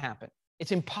is going to happen.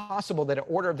 It's impossible that an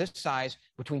order of this size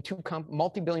between two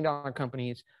multi-billion-dollar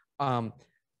companies, between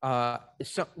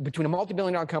a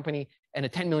multi-billion-dollar company and a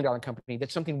 $10 million company,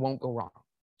 that something won't go wrong.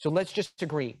 So let's just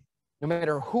agree. No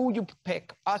matter who you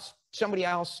pick, us, somebody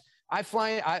else,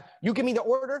 you give me the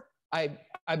order,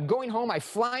 I'm going home, I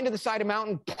fly into the side of a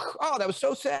mountain. Oh, that was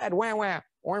so sad. Wah, wah.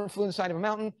 Oren flew in the side of a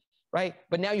mountain, right?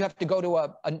 But now you have to go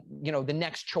to the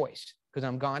next choice because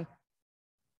I'm gone.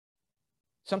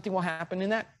 Something will happen in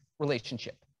that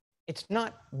relationship. It's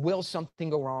not, will something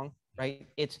go wrong, right?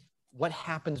 It's what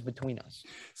happens between us.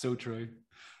 So true.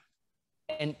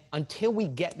 And until we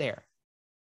get there,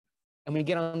 and we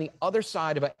get on the other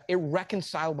side of an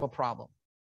irreconcilable problem,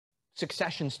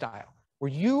 succession style,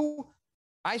 where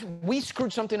we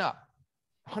screwed something up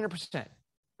 100%,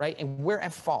 right? And we're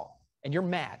at fault and you're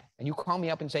mad and you call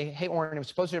me up and say, hey, Oren, it was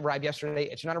supposed to arrive yesterday.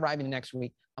 It's not arriving the next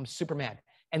week. I'm super mad.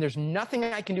 And there's nothing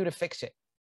I can do to fix it.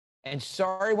 And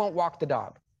sorry won't walk the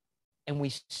dog. And we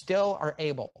still are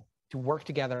able to work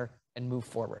together and move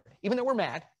forward. Even though we're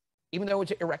mad, even though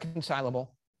it's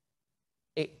irreconcilable,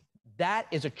 that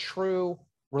is a true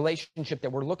relationship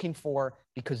that we're looking for,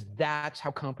 because that's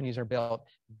how companies are built.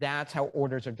 That's how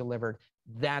orders are delivered.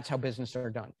 That's how businesses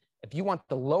are done. If you want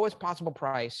the lowest possible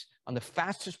price on the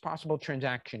fastest possible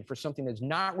transaction for something that's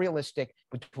not realistic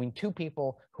between two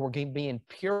people who are going to be in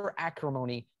pure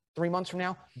acrimony 3 months from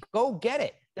now, go get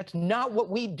it. That's not what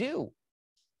we do.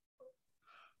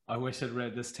 I wish I'd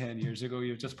read this 10 years ago.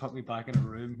 You've just put me back in a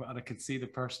room and I could see the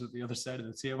person at the other side of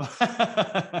the table.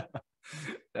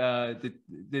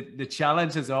 The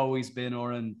challenge has always been,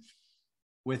 Oren,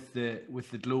 with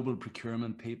the global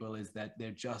procurement people, is that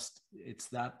they're just, it's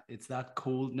that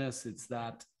coldness, it's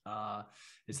that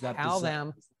tell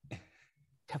them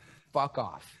to fuck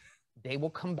off. They will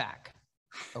come back.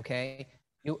 Okay.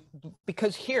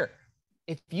 Because here,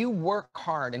 if you work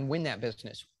hard and win that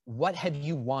business, what have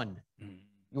you won?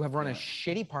 You have run a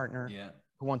shitty partner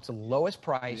who wants the lowest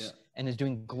price and is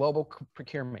doing global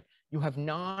procurement. You have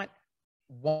not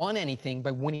won anything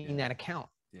by winning that account.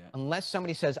 Unless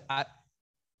somebody says,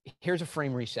 here's a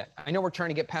frame reset. I know we're trying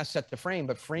to get past set to frame,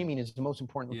 but framing is the most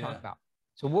important to talk about.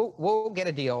 So we'll get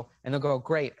a deal and they'll go,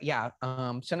 great. Yeah.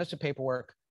 Send us the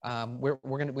paperwork.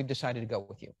 We've decided to go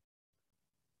with you.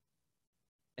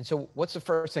 And so what's the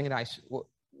first thing that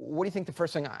what do you think the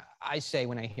first thing I say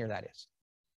when I hear that is?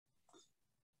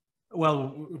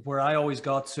 Well, where I always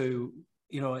got to,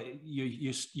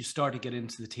 you start to get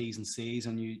into the T's and C's,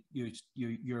 and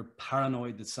you're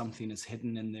paranoid that something is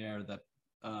hidden in there that.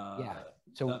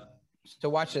 So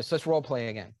watch this. Let's role play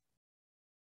again.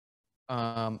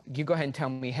 You go ahead and tell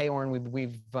me, hey, Oren, we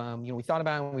thought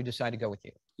about it and we decided to go with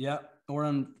you. Yeah,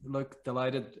 Oren, look,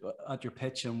 delighted at your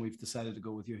pitch, and we've decided to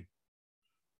go with you.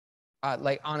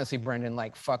 Honestly, Brendan,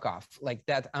 fuck off.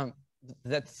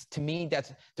 That's to me,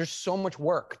 there's so much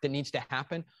work that needs to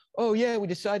happen. Oh yeah, we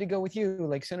decided to go with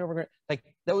you. Send over,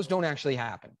 those don't actually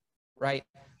happen, right?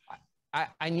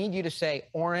 I need you to say,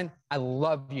 Oren, I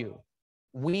love you.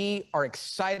 We are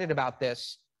excited about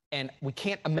this and we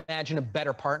can't imagine a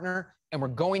better partner. And we're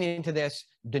going into this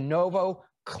de novo,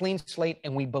 clean slate,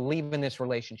 and we believe in this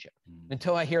relationship.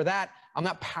 Until I hear that, I'm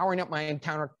not powering up my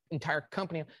entire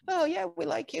company. Oh yeah, we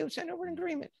like you, send over an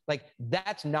agreement.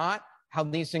 That's not how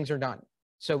these things are done.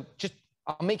 So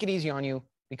I'll make it easy on you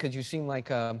because you seem like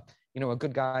a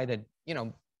good guy that,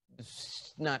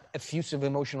 is not effusive,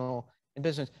 emotional in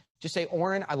business. Just say,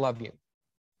 Oren, I love you.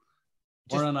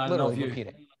 Oren, I love you. Repeat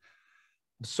it.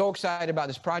 I'm so excited about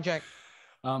this project.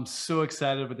 I'm so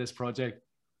excited about this project.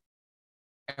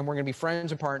 And we're going to be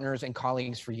friends and partners and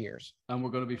colleagues for years. And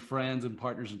we're going to be friends and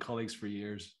partners and colleagues for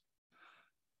years.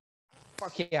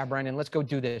 Fuck yeah, Brendan. Let's go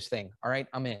do this thing. All right,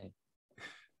 I'm in.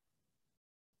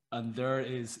 and there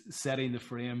is setting the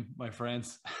frame, my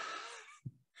friends.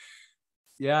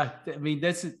 Yeah, I mean,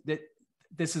 this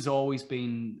has always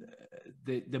been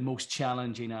the most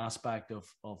challenging aspect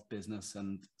of business,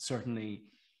 and certainly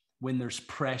when there's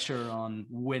pressure on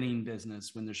winning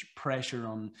business, when there's pressure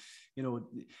on, you know,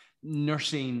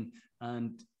 nursing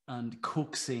and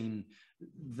coaxing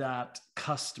that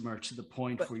customer to the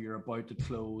point where you're about to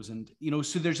close. And, you know,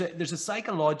 so there's a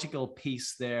psychological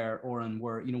piece there, Oren,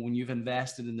 where, you know, when you've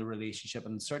invested in the relationship,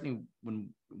 and certainly when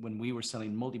we were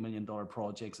selling multi-million-dollar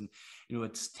projects, and, you know,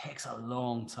 it takes a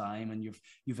long time, and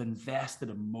you've invested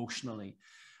emotionally,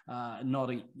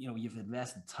 you've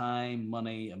invested time,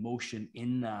 money, emotion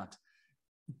in that.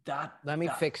 Let me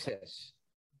fix this.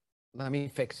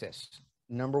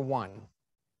 Number one,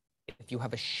 if you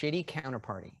have a shitty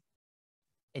counterparty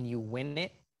and you win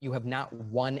it, you have not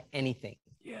won anything.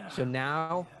 Yeah. So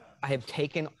now I have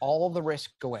taken all of the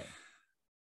risk away.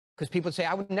 Because people say,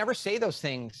 I would never say those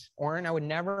things, Oren. I would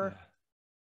never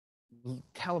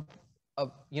tell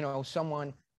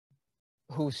someone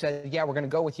who said, yeah, we're going to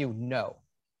go with you. No.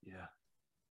 Yeah.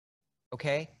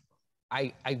 Okay.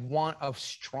 I want a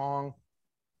strong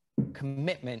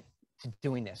commitment to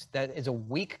doing this. That is a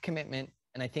weak commitment,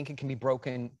 and I think it can be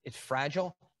broken. It's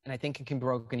fragile, and I think it can be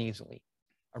broken easily.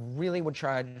 I really would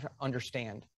try to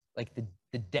understand like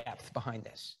the depth behind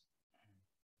this.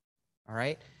 All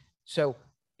right. So,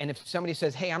 and if somebody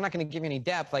says, hey, I'm not going to give you any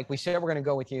depth, like we said, we're going to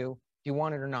go with you. Do you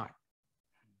want it or not?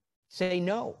 Say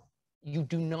no. You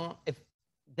do not. If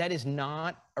that is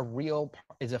not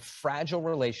is a fragile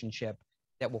relationship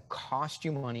that will cost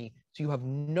you money. So you have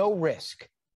no risk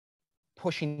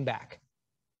pushing back,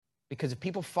 because if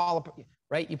people fall apart,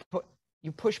 right?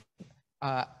 You push.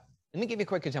 Let me give you a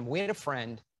quick example. We had a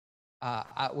friend,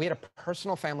 we had a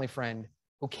personal family friend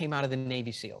who came out of the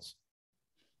Navy SEALs.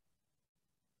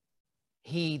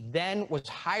 He then was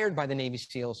hired by the Navy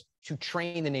SEALs to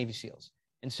train the Navy SEALs.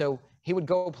 And so he would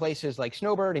go places like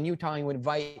Snowbird in Utah, and he would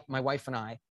invite my wife and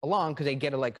I along because they'd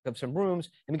get some rooms,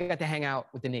 and we got to hang out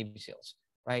with the Navy SEALs,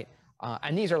 right?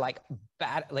 And these are like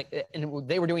bad, and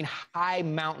they were doing high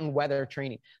mountain weather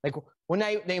training. Like one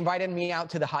night they invited me out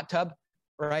to the hot tub,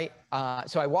 right?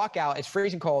 So I walk out, it's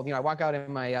freezing cold. You know, I walk out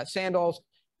in my sandals,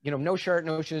 you know, no shirt,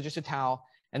 no shoes, just a towel.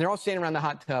 And they're all standing around the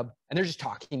hot tub, and they're just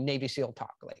talking Navy SEAL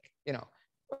talk, like, you know,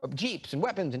 jeeps and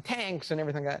weapons and tanks and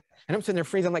everything like that. And I'm sitting there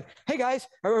freezing. I'm like, hey guys,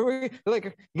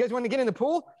 like, you guys want to get in the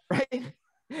pool, right?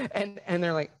 And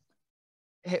they're like,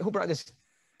 hey, who brought this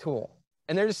tool?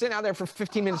 And they're just sitting out there for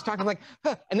 15 minutes talking. I'm like,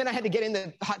 huh. And then I had to get in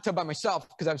the hot tub by myself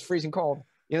because I was freezing cold.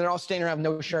 You know, they're all standing around with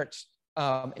no shirts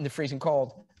in the freezing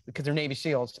cold because they're Navy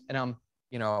SEALs. And I'm,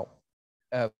 you know,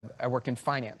 I work in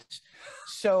finance.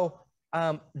 So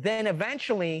then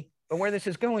eventually, but where this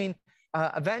is going,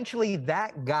 eventually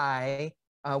that guy,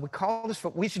 we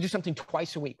used to do something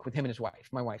twice a week with him and his wife,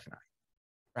 my wife and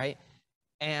I, right?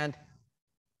 And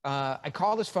I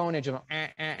called his phone and just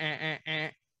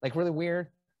like really weird.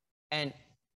 And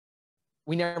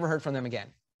we never heard from them again.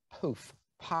 Poof,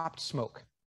 popped smoke,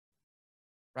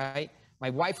 right? My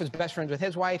wife was best friends with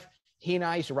his wife. He and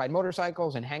I used to ride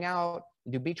motorcycles and hang out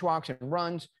and do beach walks and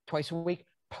runs twice a week.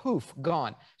 Poof,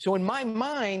 gone. So in my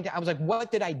mind, I was like, what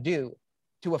did I do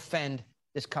to offend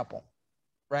this couple,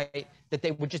 right? That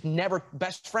they would just never,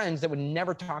 best friends that would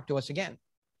never talk to us again.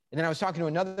 And then I was talking to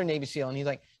another Navy SEAL, and he's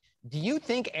like, do you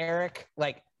think, Eric,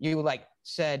 like you like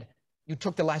said, you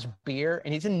took the last beer?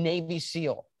 And he's a Navy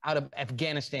SEAL out of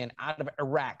Afghanistan, out of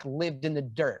Iraq, lived in the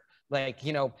dirt, like,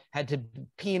 you know, had to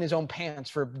pee in his own pants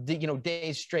for, you know,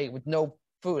 days straight with no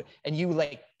food. And you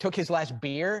like took his last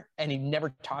beer and he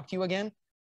never talked to you again,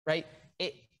 right?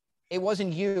 It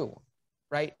wasn't you,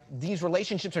 right? These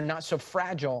relationships are not so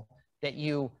fragile that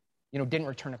you know, didn't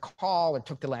return a call or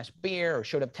took the last beer or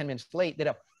showed up 10 minutes late, that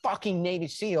a fucking Navy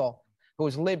SEAL who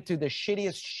has lived through the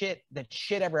shittiest shit that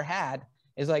shit ever had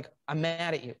is like, I'm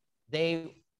mad at you.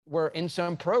 They were in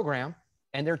some program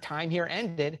and their time here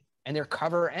ended and their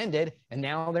cover ended, and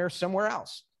now they're somewhere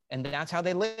else. And that's how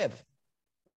they live,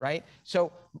 right?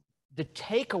 So the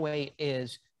takeaway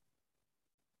is,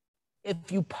 if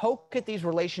you poke at these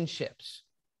relationships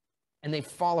and they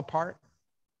fall apart,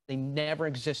 they never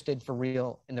existed for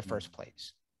real in the first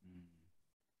place.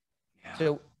 Yeah.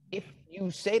 So if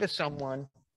you say to someone,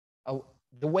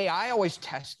 the way I always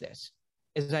test this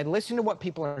is I listen to what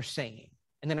people are saying,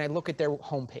 and then I look at their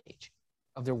homepage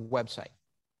of their website.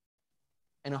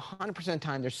 And 100% of the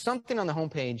time, there's something on the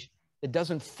homepage that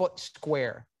doesn't foot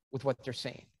square with what they're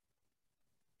saying.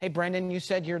 Hey, Brendan, you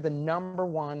said you're the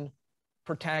 #1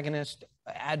 protagonist,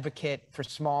 advocate for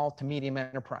small to medium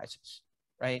enterprises,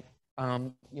 right?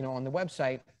 You know, on the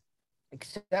website,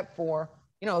 except for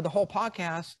you know, the whole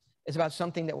podcast is about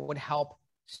something that would help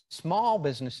small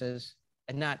businesses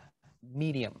and not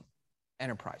medium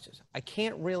enterprises. I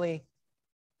can't really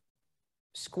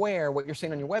square what you're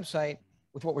saying on your website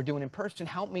with what we're doing in person.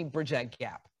 Help me bridge that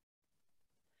gap.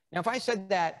 Now, if I said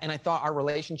that and I thought our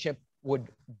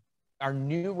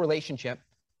new relationship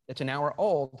that's an hour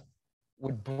old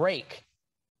would break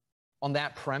on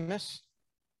that premise,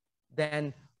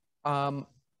 then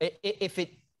if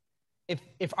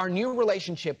our new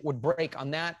relationship would break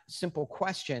on that simple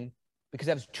question because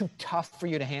that was too tough for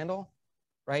you to handle,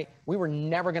 right? We were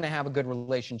never going to have a good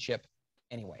relationship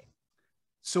anyway.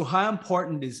 So how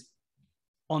important is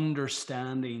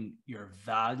understanding your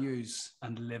values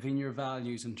and living your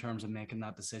values in terms of making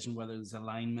that decision, whether there's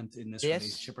alignment in this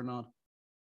relationship or not?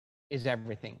 Is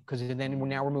everything, because then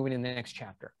now we're moving in the next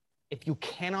chapter. If you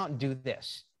cannot do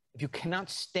this, if you cannot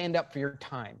stand up for your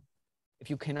time, if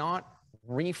you cannot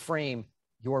reframe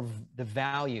the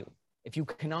value, if you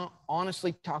cannot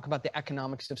honestly talk about the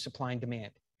economics of supply and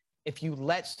demand, if you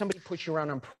let somebody push you around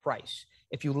on price,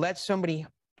 if you let somebody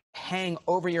hang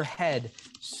over your head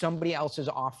somebody else's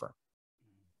offer,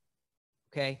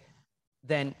 okay,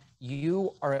 then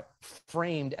you are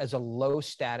framed as a low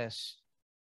status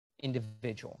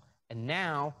individual. And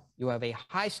now you have a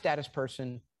high status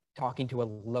person talking to a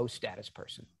low status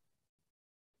person.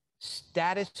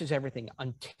 Status is everything.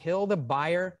 Until the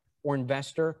buyer or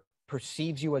investor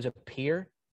perceives you as a peer,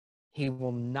 he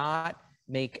will not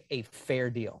make a fair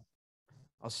deal.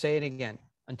 I'll say it again.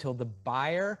 Until the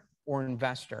buyer or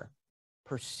investor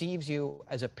perceives you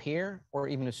as a peer or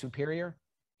even a superior,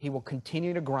 he will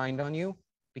continue to grind on you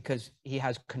because he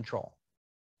has control.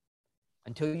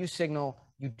 Until you signal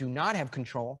you do not have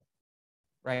control,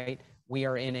 right? We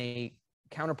are in a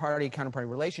counterparty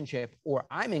relationship, or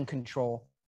I'm in control,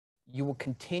 you will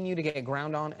continue to get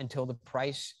ground on until the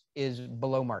price is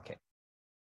below market.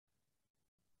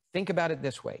 Think about it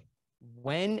this way.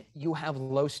 When you have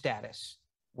low status,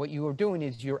 what you are doing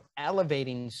is you're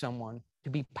elevating someone to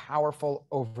be powerful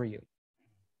over you.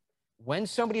 When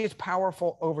somebody is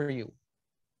powerful over you,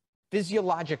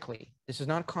 physiologically, this is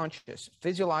not conscious,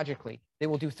 physiologically, they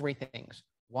will do three things.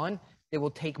 One, they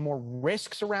will take more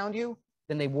risks around you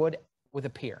than they would with a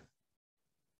peer.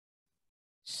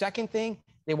 Second thing,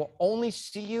 they will only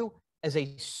see you as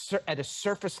at a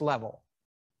surface level,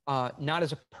 not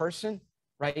as a person,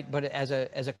 right? But as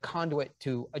a conduit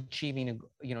to achieving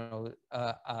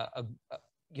a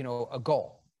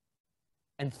goal.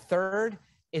 And third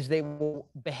is they will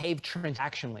behave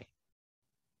transactionally.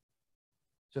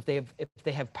 So if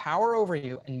they have power over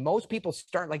you, and most people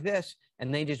start like this,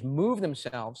 and they just move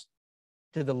themselves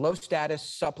to the low status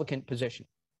supplicant position.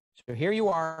 So here you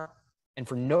are, and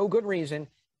for no good reason,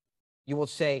 you will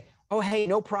say, "Oh, hey,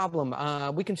 no problem.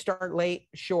 We can start late.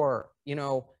 Sure.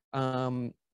 No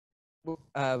problem.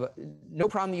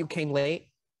 You came late.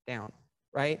 Down,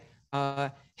 right?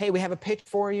 Hey, we have a pitch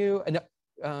for you. And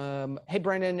hey,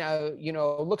 Brendan.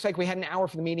 Looks like we had an hour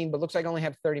for the meeting, but looks like I only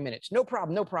have 30 minutes. No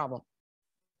problem. No problem.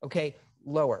 Okay,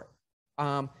 lower.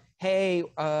 Hey,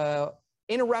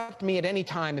 interrupt me at any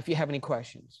time if you have any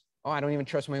questions. Oh, I don't even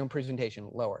trust my own presentation.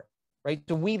 Lower, right?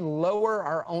 So we lower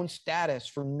our own status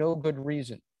for no good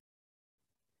reason.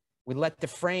 We let the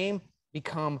frame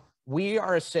become, we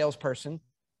are a salesperson.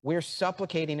 We're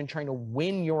supplicating and trying to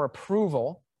win your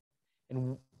approval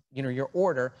and your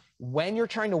order. When you're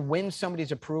trying to win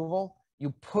somebody's approval,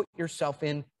 you put yourself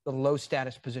in the low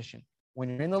status position. When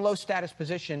you're in the low status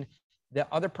position, the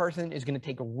other person is going to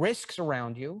take risks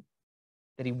around you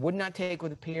that he would not take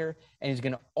with a peer, and he's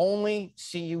going to only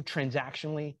see you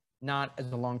transactionally, not as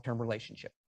a long-term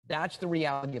relationship. That's the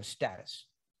reality of status.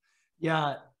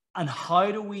 Yeah. And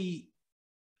how do we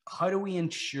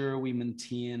ensure we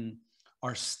maintain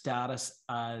our status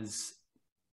as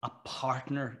a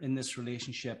partner in this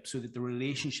relationship so that the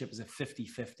relationship is a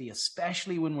 50-50,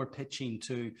 especially when we're pitching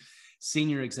to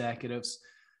senior executives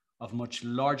of much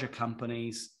larger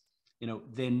companies?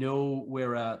 They know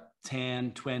we're a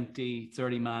 10, 20,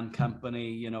 30-man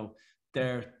company.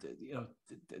 They're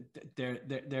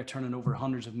turning over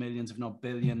hundreds of millions, if not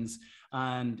billions.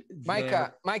 And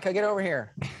Micah, get over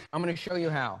here. I'm going to show you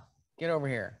how. Get over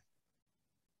here.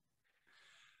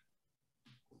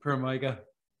 Per Micah.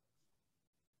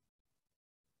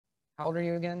 How old are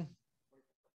you again?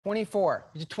 24.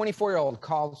 He's a 24-year-old,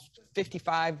 calls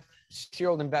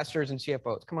 55-year-old investors and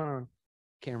CFOs. Come on,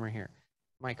 camera here.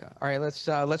 Micah. All right,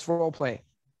 let's role play.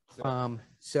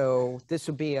 So this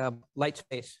would be a light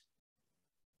space.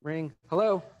 Ring.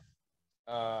 Hello.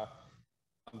 I'm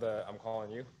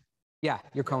calling you. Yeah,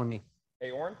 you're calling me.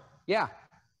 Hey, Oren. Yeah.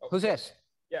 Oh, Who's this?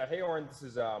 Yeah. Hey, Oren. This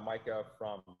is Micah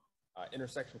from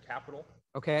Intersection Capital.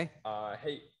 Okay.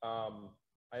 Hey,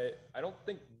 I don't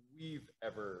think we've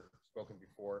ever spoken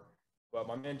before, but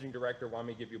my managing director wanted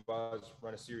me to give you a buzz,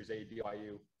 run a Series A deal by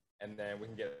you, and then we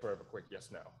can get sort of a quick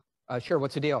yes/no. Sure.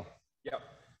 What's the deal? Yep.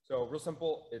 So real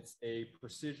simple, it's a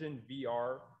precision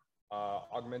VR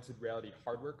augmented reality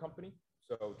hardware company.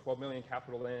 So 12 million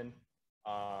capital in,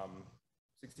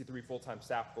 63 full-time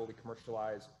staff, fully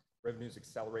commercialized, revenues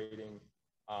accelerating.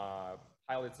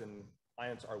 Pilots and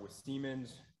clients are with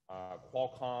Siemens,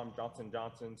 Qualcomm, Johnson &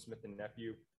 Johnson, Smith &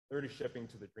 Nephew. They're already shipping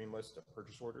to the dream list of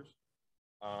purchase orders.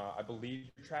 I believe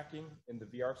you're tracking in the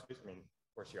VR space. I mean,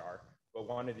 of course you are, but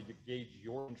wanted to gauge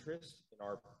your interest in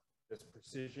this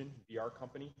precision VR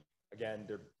company. Again,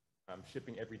 they're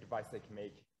shipping every device they can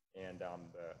make, and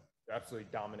they're absolutely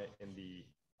dominant in the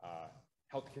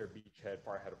healthcare beachhead,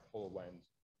 far ahead of HoloLens.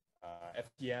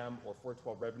 FTM or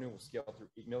 412 revenue will scale through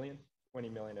 8 million, 20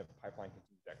 million if the pipeline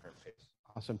continues at current pace.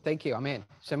 Awesome. Thank you. I'm in.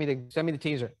 Send me the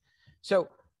teaser. So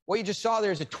what you just saw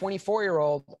there is a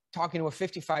 24-year-old talking to a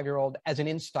 55-year-old as an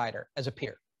insider, as a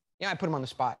peer. Yeah, I put him on the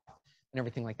spot and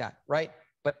everything like that, right?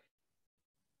 But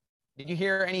did you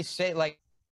hear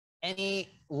any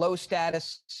low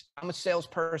status? I'm a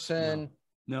salesperson.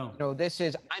 No.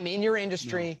 I'm in your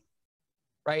industry,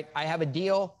 right? I have a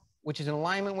deal which is in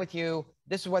alignment with you.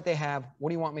 This is what they have. What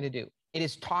do you want me to do? It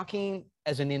is talking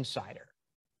as an insider,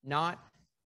 not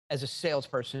as a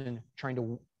salesperson trying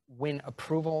to win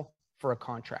approval for a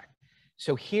contract.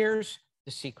 So here's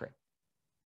the secret.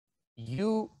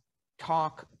 You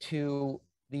talk to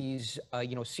these,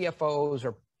 CFOs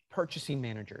or purchasing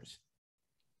managers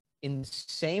in the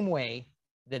same way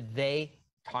that they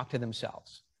talk to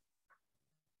themselves.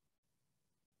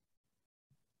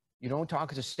 You don't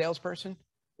talk as a salesperson.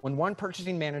 When one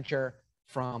purchasing manager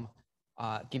from,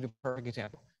 give you a perfect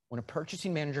example, when a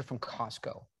purchasing manager from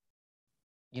Costco,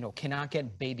 cannot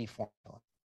get baby formula,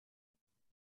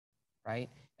 right?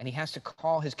 And he has to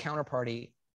call his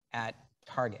counterparty at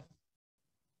Target.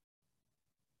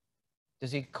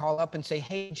 Does he call up and say,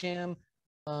 hey, Jim,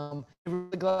 I'm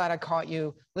really glad I caught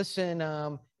you. Listen,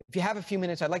 if you have a few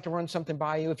minutes, I'd like to run something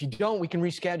by you. If you don't, we can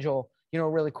reschedule,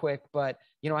 really quick. But,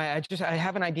 I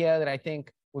have an idea that I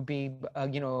think would be,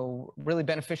 really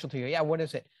beneficial to you. Yeah, what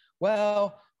is it?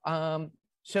 Well,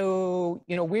 so,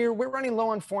 we're running low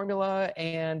on formula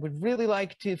and would really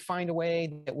like to find a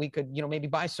way that we could, maybe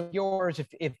buy some of yours.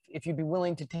 If you'd be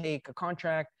willing to take a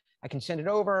contract, I can send it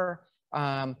over.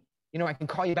 I can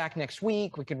call you back next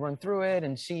week. We could run through it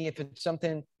and see if it's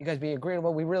something you guys be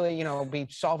agreeable. We really, be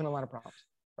solving a lot of problems,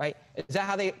 right? Is that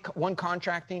how one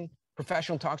contracting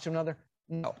professional talks to another?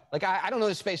 No, I don't know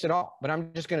the space at all, but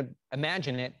I'm just going to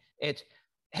imagine it. It's,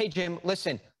 hey, Jim,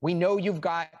 listen, we know you've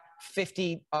got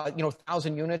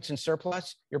 50,000 units in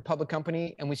surplus, you're a public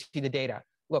company, and we see the data.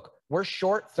 Look, we're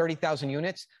short 30,000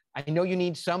 units. I know you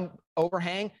need some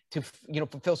overhang to,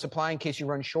 fulfill supply in case you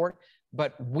run short,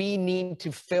 but we need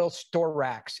to fill store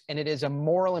racks. And it is a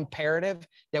moral imperative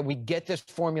that we get this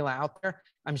formula out there.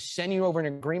 I'm sending you over an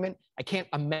agreement. I can't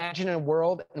imagine a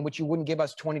world in which you wouldn't give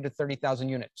us 20 to 30,000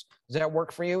 units. Does that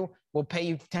work for you? We'll pay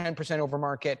you 10% over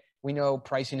market. We know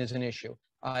pricing is an issue.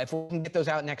 If we can get those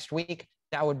out next week,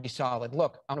 that would be solid.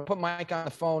 Look, I'm gonna put Mike on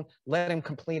the phone, let him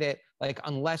complete it.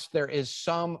 Unless there is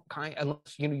some kind,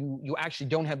 unless you actually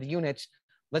don't have the units,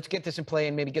 let's get this in play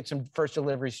and maybe get some first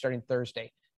deliveries starting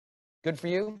Thursday. Good for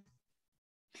you?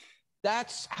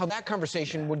 That's how that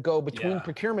conversation would go between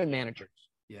procurement managers.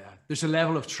 Yeah, there's a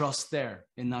level of trust there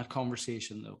in that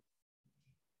conversation, though.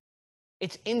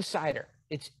 It's insider.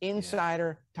 It's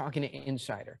insider talking to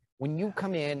insider. When you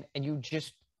come in and you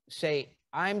just say,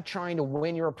 I'm trying to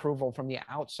win your approval from the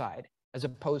outside, as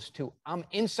opposed to I'm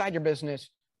inside your business.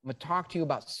 I'm going to talk to you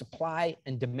about supply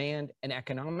and demand and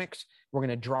economics. We're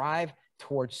going to drive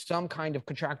towards some kind of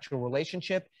contractual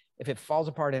relationship. If it falls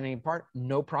apart at any part,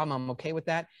 no problem. I'm okay with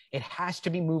that. It has to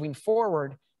be moving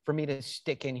forward for me to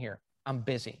stick in here. I'm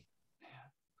busy.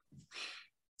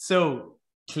 So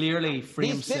clearly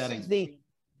frame setting.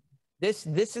 This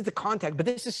is the contact, but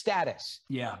this is status.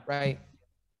 Yeah. Right.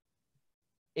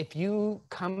 If you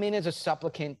come in as a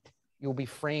supplicant, you'll be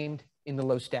framed in the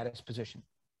low status position.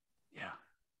 Yeah.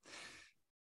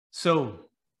 So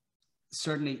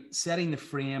certainly setting the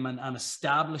frame and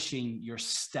establishing your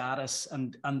status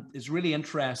and is really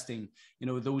interesting,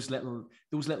 those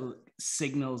little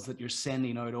signals that you're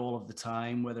sending out all of the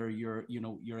time, whether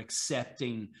you're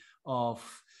accepting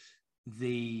of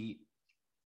the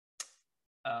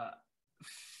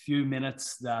few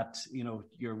minutes that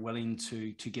you're willing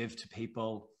to give to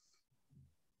people.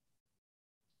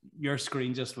 Your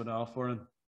screen just went off, Oren.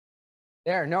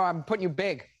 There, no, I'm putting you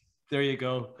big. There you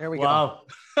go. There we go.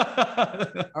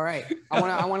 All right. I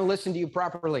want to listen to you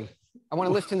properly. I want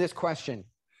to listen to this question.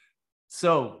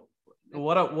 So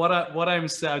what I'm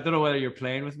saying, I don't know whether you're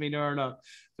playing with me now or not,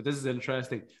 but this is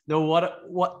interesting.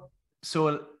 No,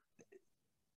 so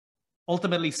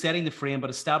ultimately setting the frame, but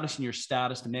establishing your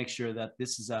status to make sure that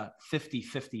this is a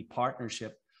 50-50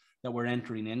 partnership that we're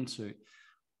entering into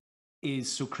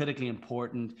is so critically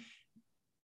important.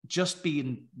 Just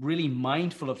being really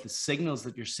mindful of the signals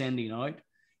that you're sending out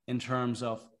in terms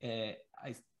of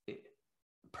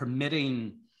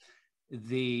permitting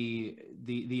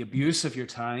the abuse of your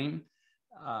time.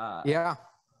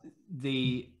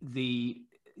 The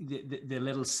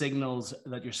little signals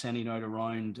that you're sending out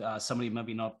around somebody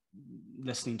maybe not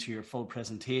listening to your full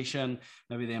presentation,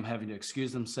 maybe them having to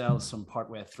excuse themselves some part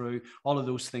way through. All of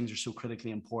those things are so critically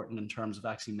important in terms of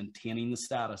actually maintaining the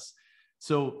status.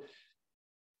 So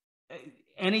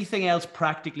anything else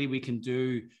practically we can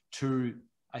do to,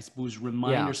 I suppose,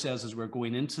 remind ourselves as we're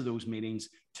going into those meetings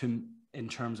in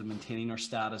terms of maintaining our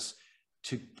status,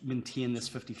 to maintain this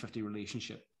 50-50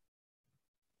 relationship?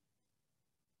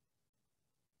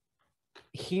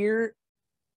 Here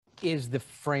is the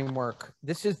framework.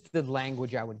 This is the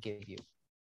language I would give you.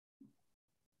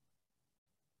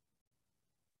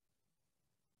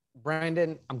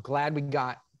 Brandon, I'm glad we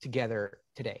got together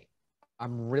today.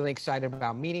 I'm really excited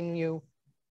about meeting you.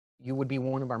 You would be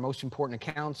one of our most important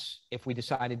accounts if we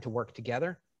decided to work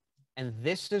together. And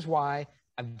this is why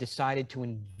I've decided to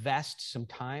invest some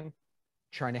time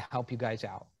trying to help you guys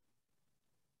out.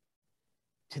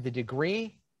 To the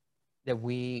degree that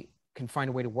we can find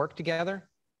a way to work together,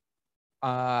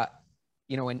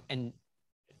 you know, and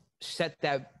set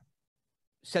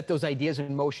those ideas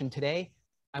in motion today,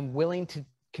 I'm willing to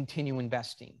continue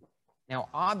investing. Now,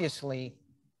 obviously,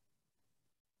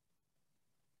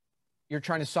 you're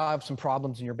trying to solve some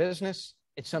problems in your business.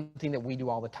 It's something that we do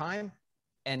all the time.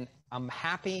 And I'm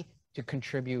happy to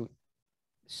contribute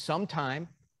some time,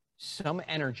 some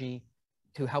energy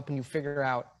to helping you figure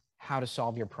out how to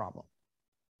solve your problem.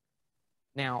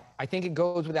 Now, I think it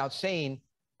goes without saying,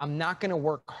 I'm not going to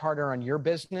work harder on your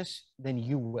business than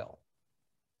you will.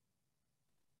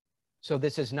 So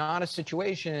this is not a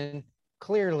situation,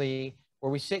 clearly,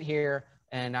 where we sit here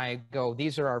and I go,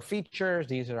 these are our features,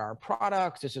 these are our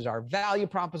products, this is our value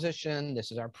proposition, this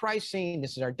is our pricing,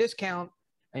 this is our discount.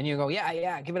 And you go,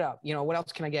 yeah, give it up. You know, what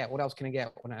else can I get? What else can I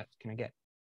get? What else can I get?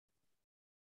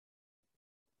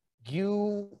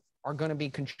 You are going to be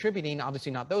contributing,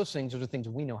 obviously not those things, those are things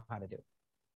we know how to do.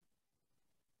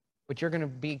 But you're going to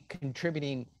be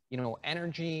contributing, you know,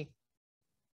 energy,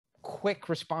 quick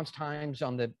response times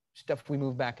on the stuff we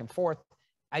move back and forth.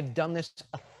 I've done this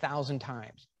 1,000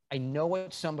 times. I know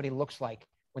what somebody looks like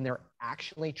when they're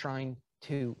actually trying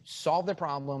to solve their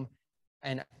problem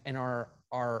and are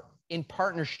in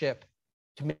partnership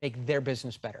to make their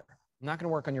business better. I'm not going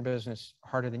to work on your business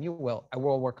harder than you will. I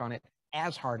will work on it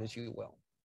as hard as you will.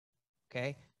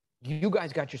 Okay? You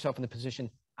guys got yourself in the position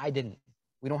I didn't.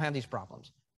 We don't have these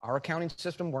problems. Our accounting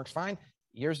system works fine.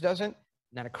 Yours doesn't.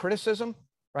 Not a criticism,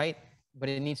 right? But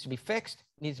it needs to be fixed.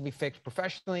 It needs to be fixed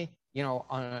professionally, you know,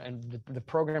 and the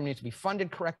program needs to be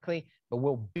funded correctly, but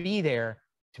we'll be there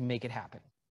to make it happen.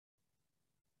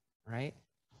 Right?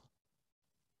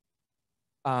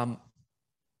 And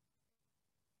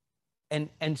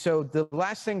so the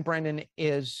last thing, Brendan,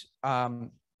 is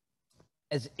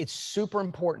as it's super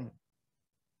important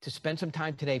to spend some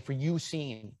time today for you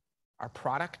seeing our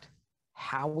product,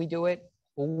 how we do it,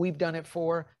 who we've done it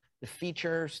for, the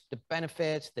features, the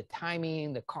benefits, the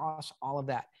timing, the costs, all of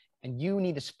that. And you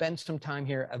need to spend some time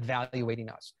here evaluating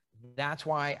us. That's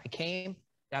why I came.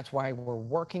 That's why we're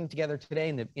working together today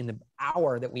in the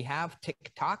hour that we have,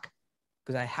 tick-tock,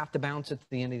 because I have to bounce at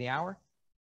the end of the hour.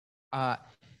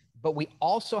 But we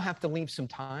also have to leave some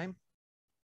time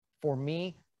for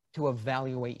me to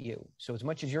evaluate you. So as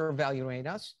much as you're evaluating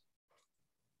us,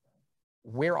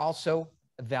 we're also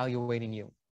evaluating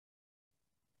you.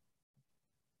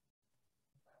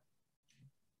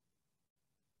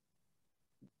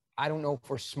 I don't know if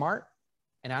we're smart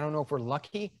and I don't know if we're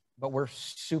lucky, but we're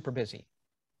super busy.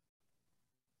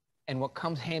 And what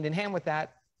comes hand in hand with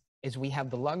that is we have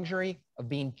the luxury of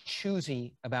being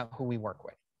choosy about who we work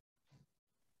with.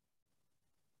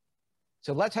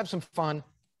 So let's have some fun.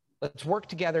 Let's work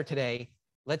together today.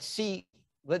 Let's see,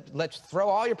 let's throw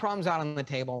all your problems out on the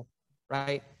table,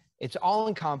 right? It's all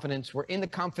in confidence. We're in the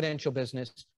confidential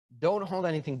business. Don't hold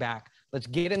anything back. Let's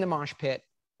get in the mosh pit.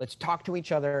 Let's talk to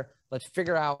each other. Let's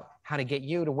figure out how to get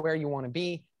you to where you want to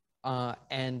be.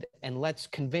 And let's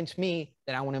convince me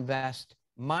that I want to invest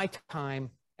my time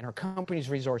and our company's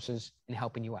resources in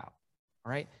helping you out.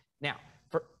 All right. Now,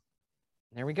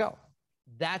 There we go.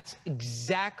 That's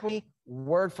exactly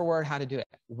word for word how to do it.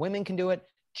 Women can do it.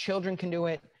 Children can do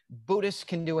it. Buddhists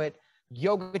can do it.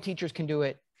 Yoga teachers can do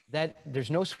it. That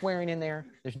there's no swearing in there.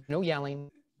 There's no yelling.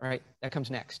 All right. That comes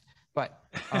next. But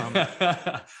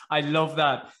I love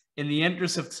that. In the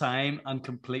interest of time and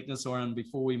completeness, Oren,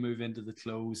 before we move into the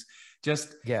close,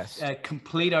 just yes,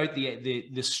 complete out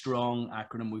the strong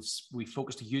acronym. We've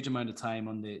focused a huge amount of time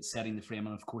on the setting the frame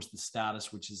and of course the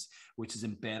status, which is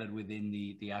embedded within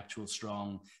the actual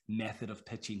strong method of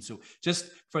pitching. So just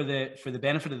for the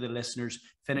benefit of the listeners,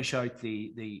 finish out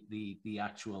the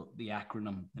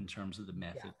acronym in terms of the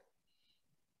method. Yeah.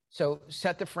 So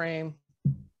set the frame,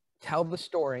 tell the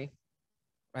story.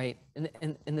 Right.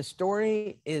 And the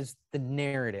story is the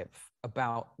narrative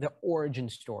about the origin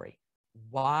story.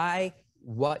 Why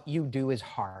what you do is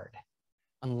hard.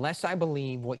 Unless I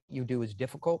believe what you do is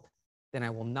difficult, then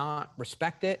I will not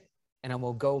respect it. And I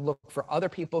will go look for other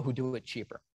people who do it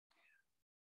cheaper.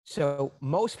 So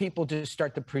most people just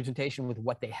start the presentation with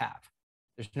what they have.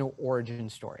 There's no origin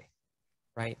story.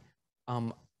 Right.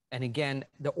 And again,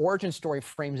 the origin story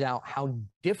frames out how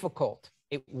difficult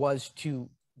it was to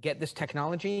get this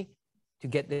technology, to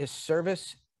get this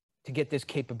service, to get this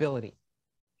capability.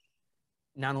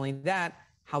 Not only that,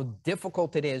 how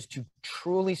difficult it is to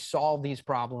truly solve these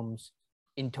problems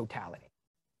in totality.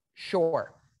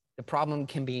 Sure, the problem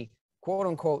can be quote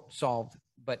unquote solved,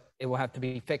 but it will have to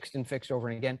be fixed and fixed over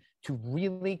and again to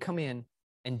really come in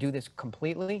and do this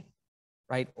completely,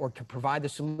 right? Or to provide the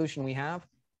solution we have.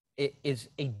 It is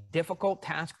a difficult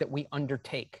task that we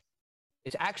undertake.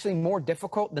 It's actually more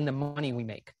difficult than the money we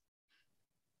make.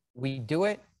 We do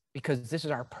it because this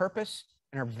is our purpose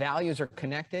and our values are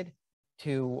connected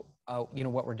to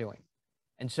what we're doing.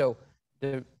 And so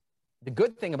the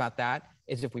good thing about that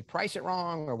is if we price it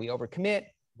wrong or we overcommit,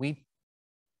 we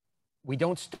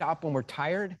don't stop when we're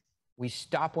tired. We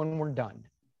stop when we're done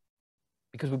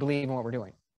because we believe in what we're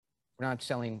doing. We're not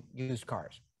selling used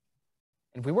cars.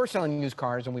 And if we were selling used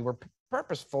cars and we were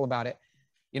purposeful about it,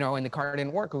 and the car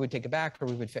didn't work, we would take it back or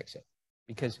we would fix it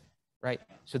because, right?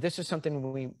 So this is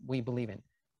something we believe in.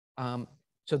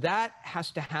 So that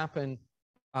has to happen.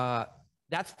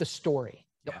 That's the story,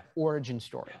 the origin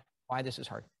story, why this is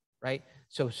hard, right?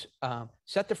 So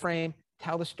set the frame,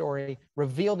 tell the story,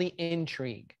 reveal the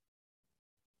intrigue.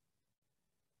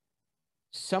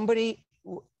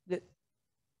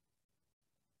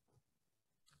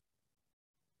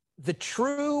 The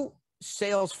true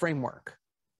sales framework,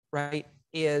 right,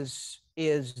 is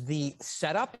the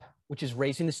setup, which is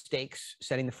raising the stakes,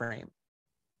 setting the frame,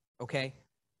 okay?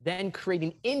 Then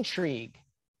creating intrigue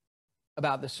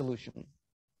about the solution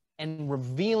and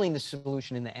revealing the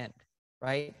solution in the end,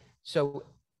 right? So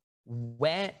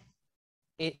when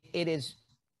it is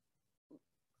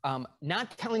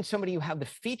not telling somebody you have the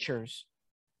features,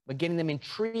 but getting them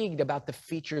intrigued about the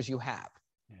features you have.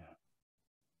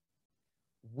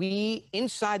 Yeah.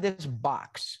 Inside this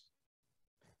box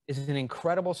is an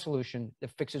incredible solution that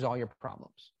fixes all your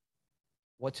problems.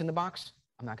 What's in the box?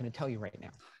 I'm not going to tell you right now.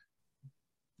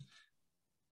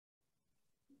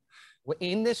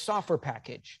 In this software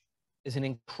package is an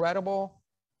incredible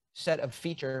set of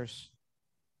features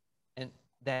and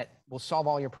that will solve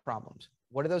all your problems.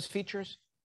 What are those features?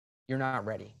 You're not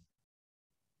ready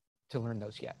to learn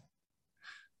those yet.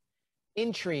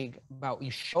 Intrigue about, you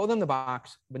show them the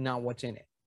box, but not what's in it.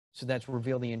 So that's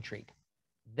reveal the intrigue.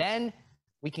 Then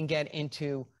we can get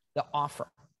into the offer,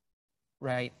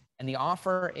 right? And the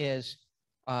offer is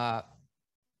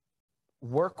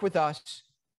work with us.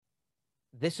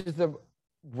 This is the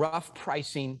rough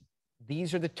pricing.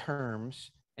 These are the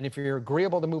terms. And if you're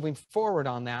agreeable to moving forward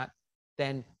on that,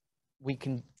 then we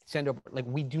can send over, like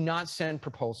we do not send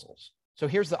proposals. So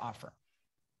here's the offer.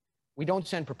 We don't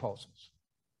send proposals.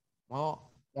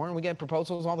 Well, Oren, we get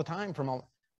proposals all the time from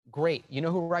all, great. You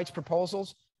know who writes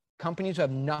proposals? Companies who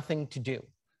have nothing to do.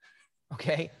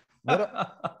 Okay.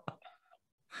 But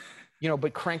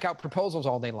crank out proposals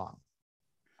all day long.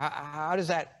 How does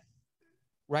that,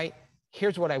 right?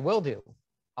 Here's what I will do.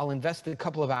 I'll invest a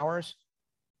couple of hours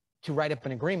to write up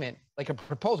an agreement, like a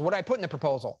proposal. What do I put in the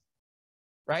proposal?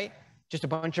 Right? Just a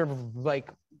bunch of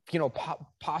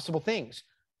possible things.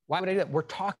 Why would I do that? We're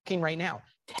talking right now.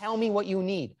 Tell me what you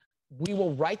need. We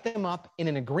will write them up in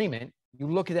an agreement. You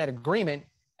look at that agreement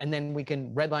and then we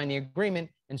can redline the agreement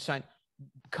and sign.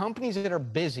 Companies that are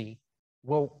busy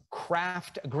will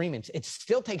craft agreements. It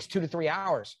still takes 2 to 3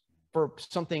 hours for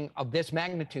something of this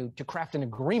magnitude to craft an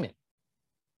agreement.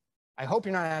 I hope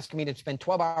you're not asking me to spend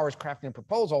 12 hours crafting a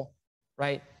proposal,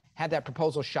 right? Have that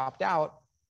proposal shopped out,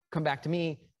 come back to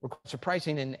me, request a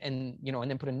pricing and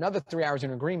then put another 3 hours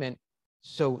in agreement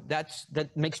So that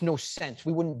makes no sense.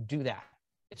 We wouldn't do that.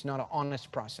 It's not an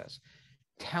honest process.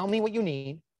 Tell me what you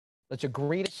need. Let's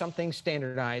agree to something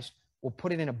standardized. We'll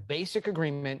put it in a basic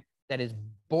agreement that is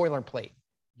boilerplate.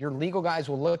 Your legal guys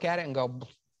will look at it and go,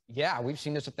 yeah, we've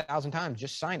seen this 1,000 times.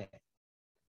 Just sign it.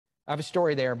 I have a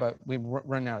story there, but we're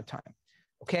running out of time.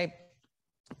 Okay.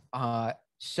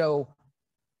 So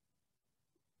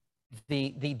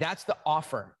that's the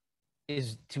offer,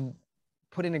 is to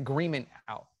put an agreement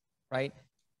out, right?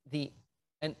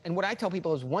 And what I tell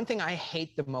people is, one thing I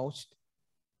hate the most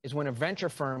is when a venture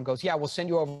firm goes, yeah, we'll send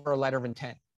you over a letter of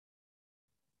intent.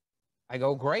 I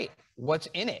go, great. What's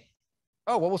in it?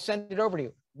 Oh, well, we'll send it over to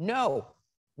you. No.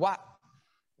 Why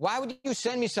would you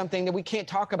send me something that we can't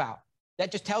talk about?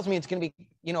 That just tells me it's going to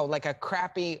be, like a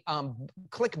crappy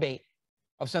clickbait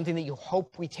of something that you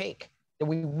hope we take, that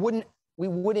we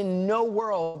would in no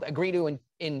world agree to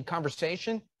in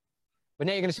conversation. But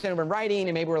now you're going to send over in writing,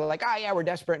 and maybe we're like, yeah, we're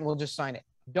desperate and we'll just sign it.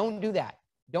 Don't do that.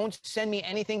 Don't send me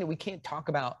anything that we can't talk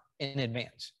about in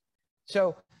advance.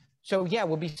 So yeah,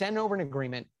 we'll be sending over an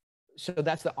agreement. So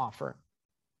that's the offer,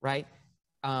 right?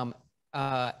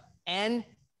 N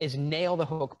is nail the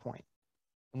hook point.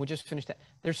 And we'll just finish that.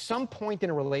 There's some point in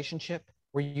a relationship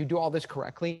where you do all this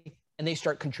correctly and they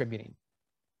start contributing.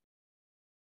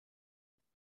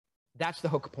 That's the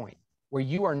hook point, where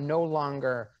you are no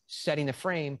longer setting the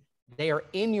frame. They are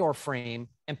in your frame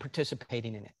and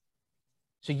participating in it.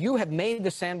 So you have made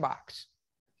the sandbox.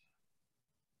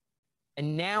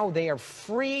 And now they are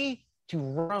free to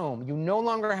roam. You no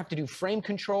longer have to do frame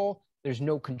control. There's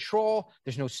no control.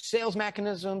 There's no sales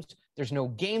mechanisms. There's no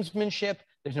gamesmanship.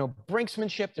 There's no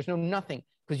brinksmanship. There's no nothing,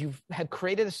 because you have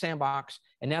created a sandbox,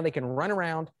 and now they can run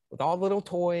around with all the little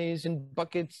toys and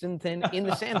buckets and things in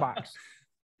the sandbox,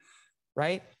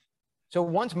 right? So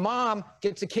once mom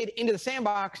gets the kid into the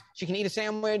sandbox, she can eat a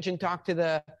sandwich and talk to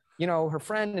her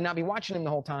friend and not be watching him the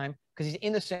whole time, because he's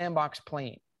in the sandbox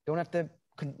playing. Don't have to,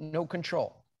 no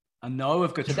control. And now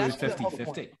we've got So true that's the whole 50-50.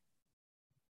 point.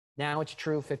 Now it's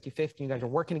true 50-50. You guys are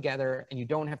working together and you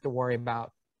don't have to worry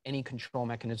about any control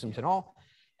mechanisms at all.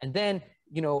 And then,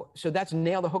 so that's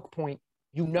nail the hook point.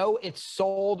 It's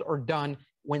sold or done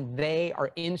when they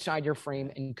are inside your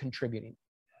frame and contributing.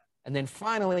 And then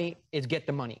finally is get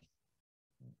the money.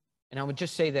 And I would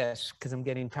just say this, because I'm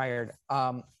getting tired.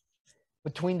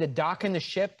 Between the dock and the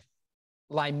ship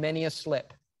lie many a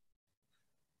slip.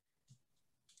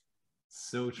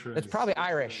 So true. It's probably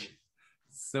Irish.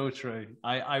 So true.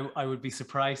 I would be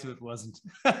surprised if it wasn't.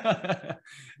 Yeah.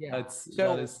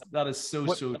 That is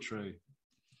so true.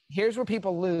 Here's where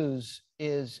people lose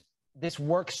is this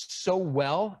works so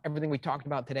well, everything we talked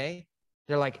about today.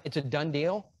 They're like, it's a done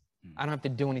deal. I don't have to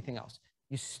do anything else.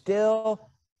 You still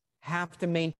have to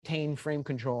maintain frame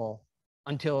control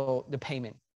until the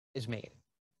payment is made.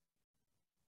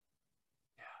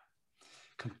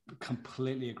 Yeah,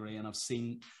 completely agree. And I've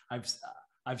seen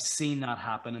that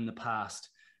happen in the past,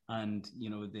 and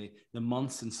the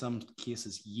months, in some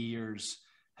cases years,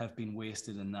 have been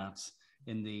wasted in that,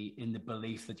 in the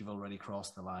belief that you've already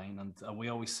crossed the line. And we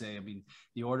always say,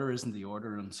 the order isn't the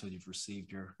order until you've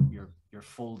received your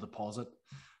full deposit,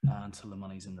 until the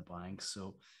money's in the bank.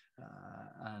 So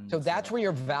that's where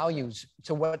your values.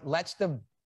 So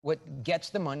what gets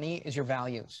the money is your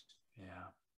values.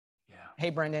 Yeah. Hey,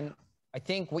 Brendan, I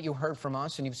think what you heard from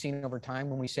us, and you've seen over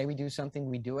time, when we say we do something,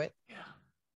 we do it. Yeah.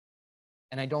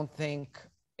 And I don't think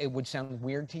it would sound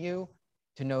weird to you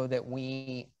to know that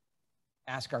we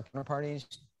ask our counterparties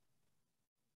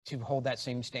to hold that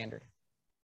same standard.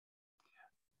 Yeah.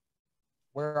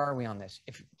 Where are we on this?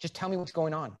 Just tell me what's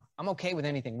going on. I'm okay with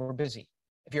anything. We're busy.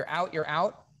 If you're out, you're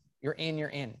out. You're in, you're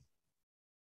in.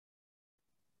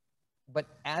 But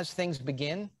as things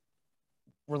begin,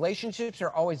 relationships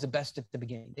are always the best at the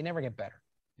beginning. They never get better.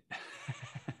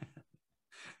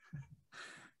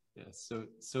 Yeah, so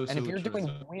and if you're doing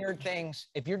weird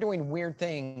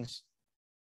things,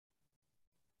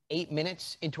 8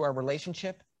 minutes into our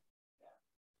relationship,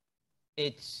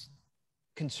 it's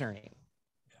concerning.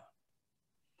 Yeah.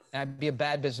 And I'd be a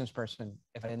bad business person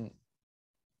if I didn't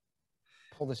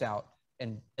pull this out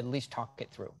and at least talk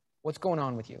it through. What's going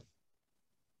on with you?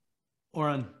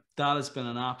 Oren, that has been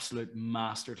an absolute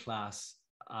masterclass.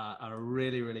 I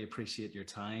really, really appreciate your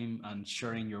time and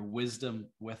sharing your wisdom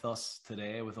with us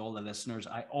today, with all the listeners.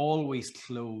 I always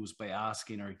close by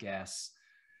asking our guests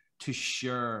to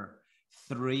share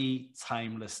 3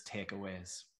 timeless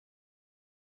takeaways.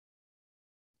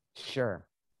 Sure.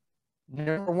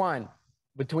 Number 1,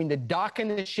 between the dock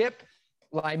and the ship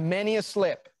lie many a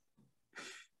slip.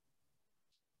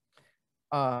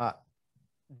 I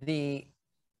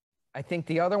think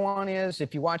the other one is,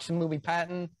 if you watch the movie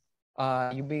Patton,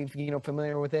 You'd be,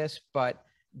 familiar with this, but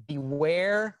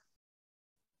beware,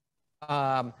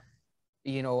 beware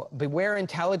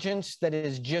intelligence that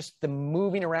is just the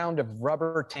moving around of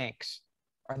rubber tanks.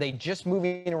 Are they just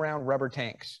moving around rubber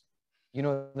tanks? You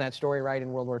know that story, right?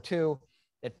 In World War II,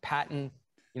 that Patton,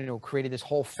 created this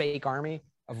whole fake army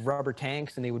of rubber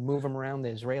tanks, and they would move them around. The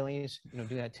Israelis,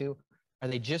 do that too. Are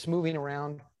they just moving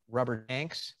around rubber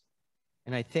tanks?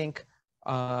 And I think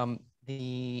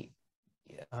the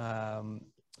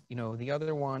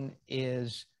other one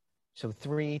is, so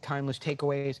 3 timeless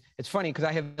takeaways. It's funny because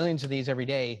I have millions of these every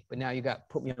day, but now you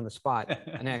put me on the spot,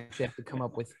 and I actually have to come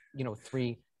up with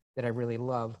 3 that I really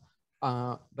love.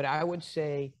 But I would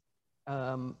say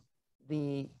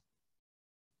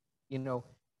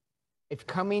if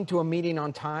coming to a meeting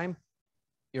on time,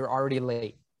 you're already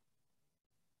late.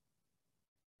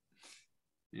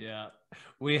 Yeah,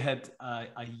 we had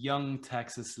a young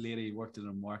Texas lady worked in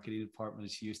a marketing department,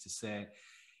 and she used to say,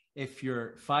 if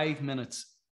you're 5 minutes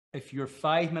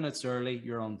early,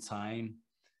 you're on time.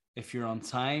 If you're on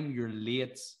time, you're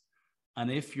late. And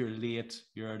if you're late,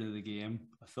 you're out of the game.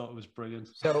 I thought it was brilliant.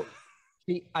 So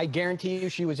I guarantee you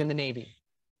she was in the Navy.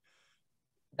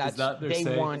 That's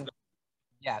day one.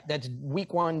 Yeah, that's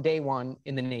week 1, day 1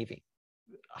 in the Navy.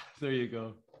 There you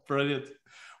go. Brilliant.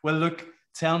 Well, look,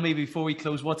 tell me before we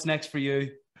close, what's next for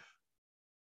you?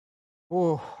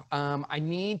 Oh, I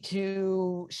need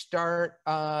to start.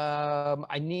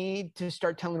 I need to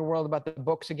start telling the world about the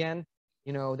books again.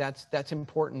 That's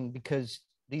important because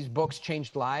these books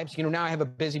changed lives. Now I have a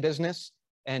busy business,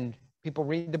 and people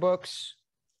read the books.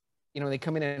 They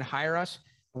come in and hire us.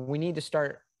 We need to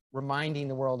start reminding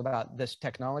the world about this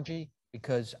technology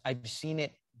because I've seen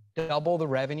it double the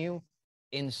revenue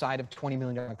inside of $20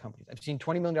 million companies. I've seen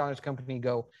 $20 million company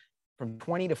go from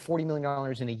 $20 to $40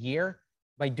 million in a year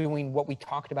by doing what we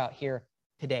talked about here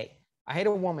today. I had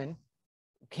a woman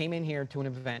who came in here to an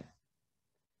event,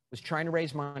 was trying to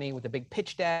raise money with a big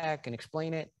pitch deck and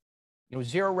explain it.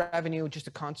 0 revenue, just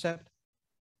a concept.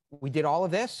 We did all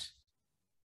of this.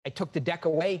 I took the deck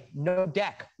away, no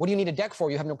deck. What do you need a deck for?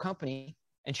 You have no company.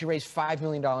 And she raised $5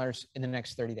 million in the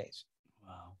next 30 days.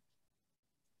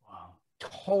 Wow.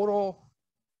 Total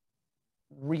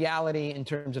reality in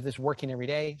terms of this working every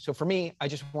day. So for me, I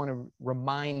just want to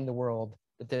remind the world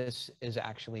that this is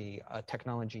actually a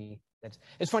technology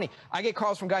it's funny. I get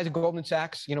calls from guys at Goldman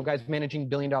Sachs, guys managing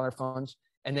billion-dollar funds,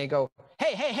 and they go,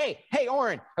 hey,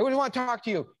 Oren, I really want to talk to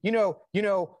you. You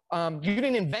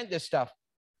didn't invent this stuff.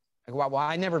 I go, well,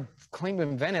 I never claimed to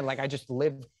invent it. Like, I just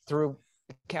lived through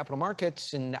capital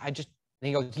markets, and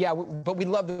he goes, yeah, but we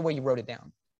love the way you wrote it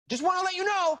down. Just want to let you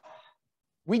know,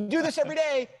 we do this every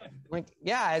day. I'm like,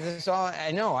 yeah,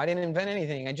 I know, I didn't invent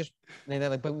anything. They're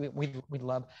like, but we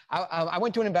love. I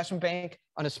went to an investment bank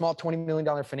on a small $20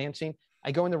 million financing.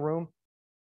 I go in the room,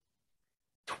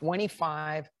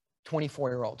 25,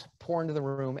 24-year-olds pour into the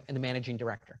room, and the managing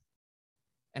director.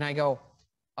 And I go,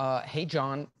 hey,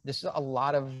 John, this is a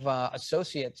lot of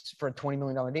associates for a $20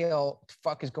 million deal. What the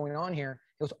fuck is going on here?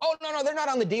 He goes, oh, no, they're not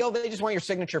on the deal. They just want your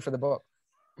signature for the book.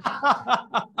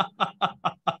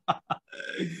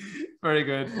 Very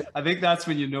good. I think that's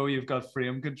when you've got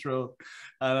frame control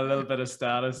and a little bit of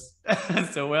status.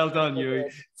 So well done, you.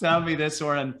 Tell me this,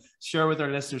 Oren. Share with our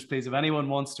listeners, please, if anyone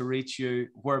wants to reach you,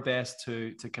 where best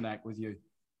to connect with you.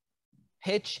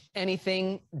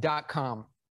 pitchanything.com.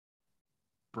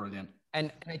 Brilliant.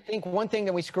 And I think one thing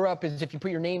that we screw up is if you put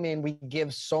your name in, we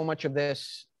give so much of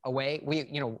this away.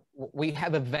 We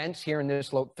have events here in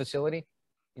this facility.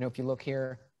 If you look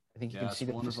here, I think you can see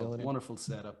the facility. Wonderful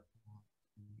setup.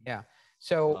 Yeah.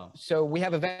 So we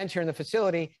have events here in the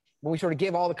facility, but we sort of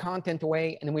give all the content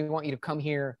away, and then we want you to come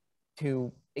here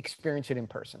to experience it in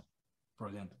person.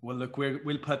 Brilliant. Well, look,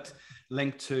 we'll put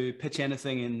link to Pitch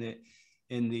Anything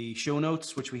in the show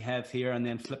notes, which we have here, and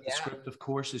then Flip the Script, of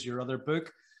course, is your other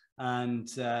book. And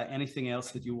anything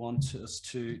else that you want us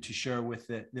to share with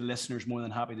the listeners, more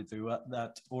than happy to do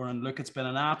that. Oren, look, it's been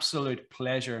an absolute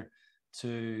pleasure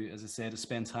to, as I said, to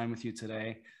spend time with you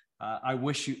today. I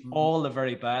wish you all the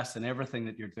very best in everything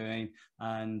that you're doing.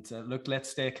 And look, let's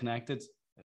stay connected.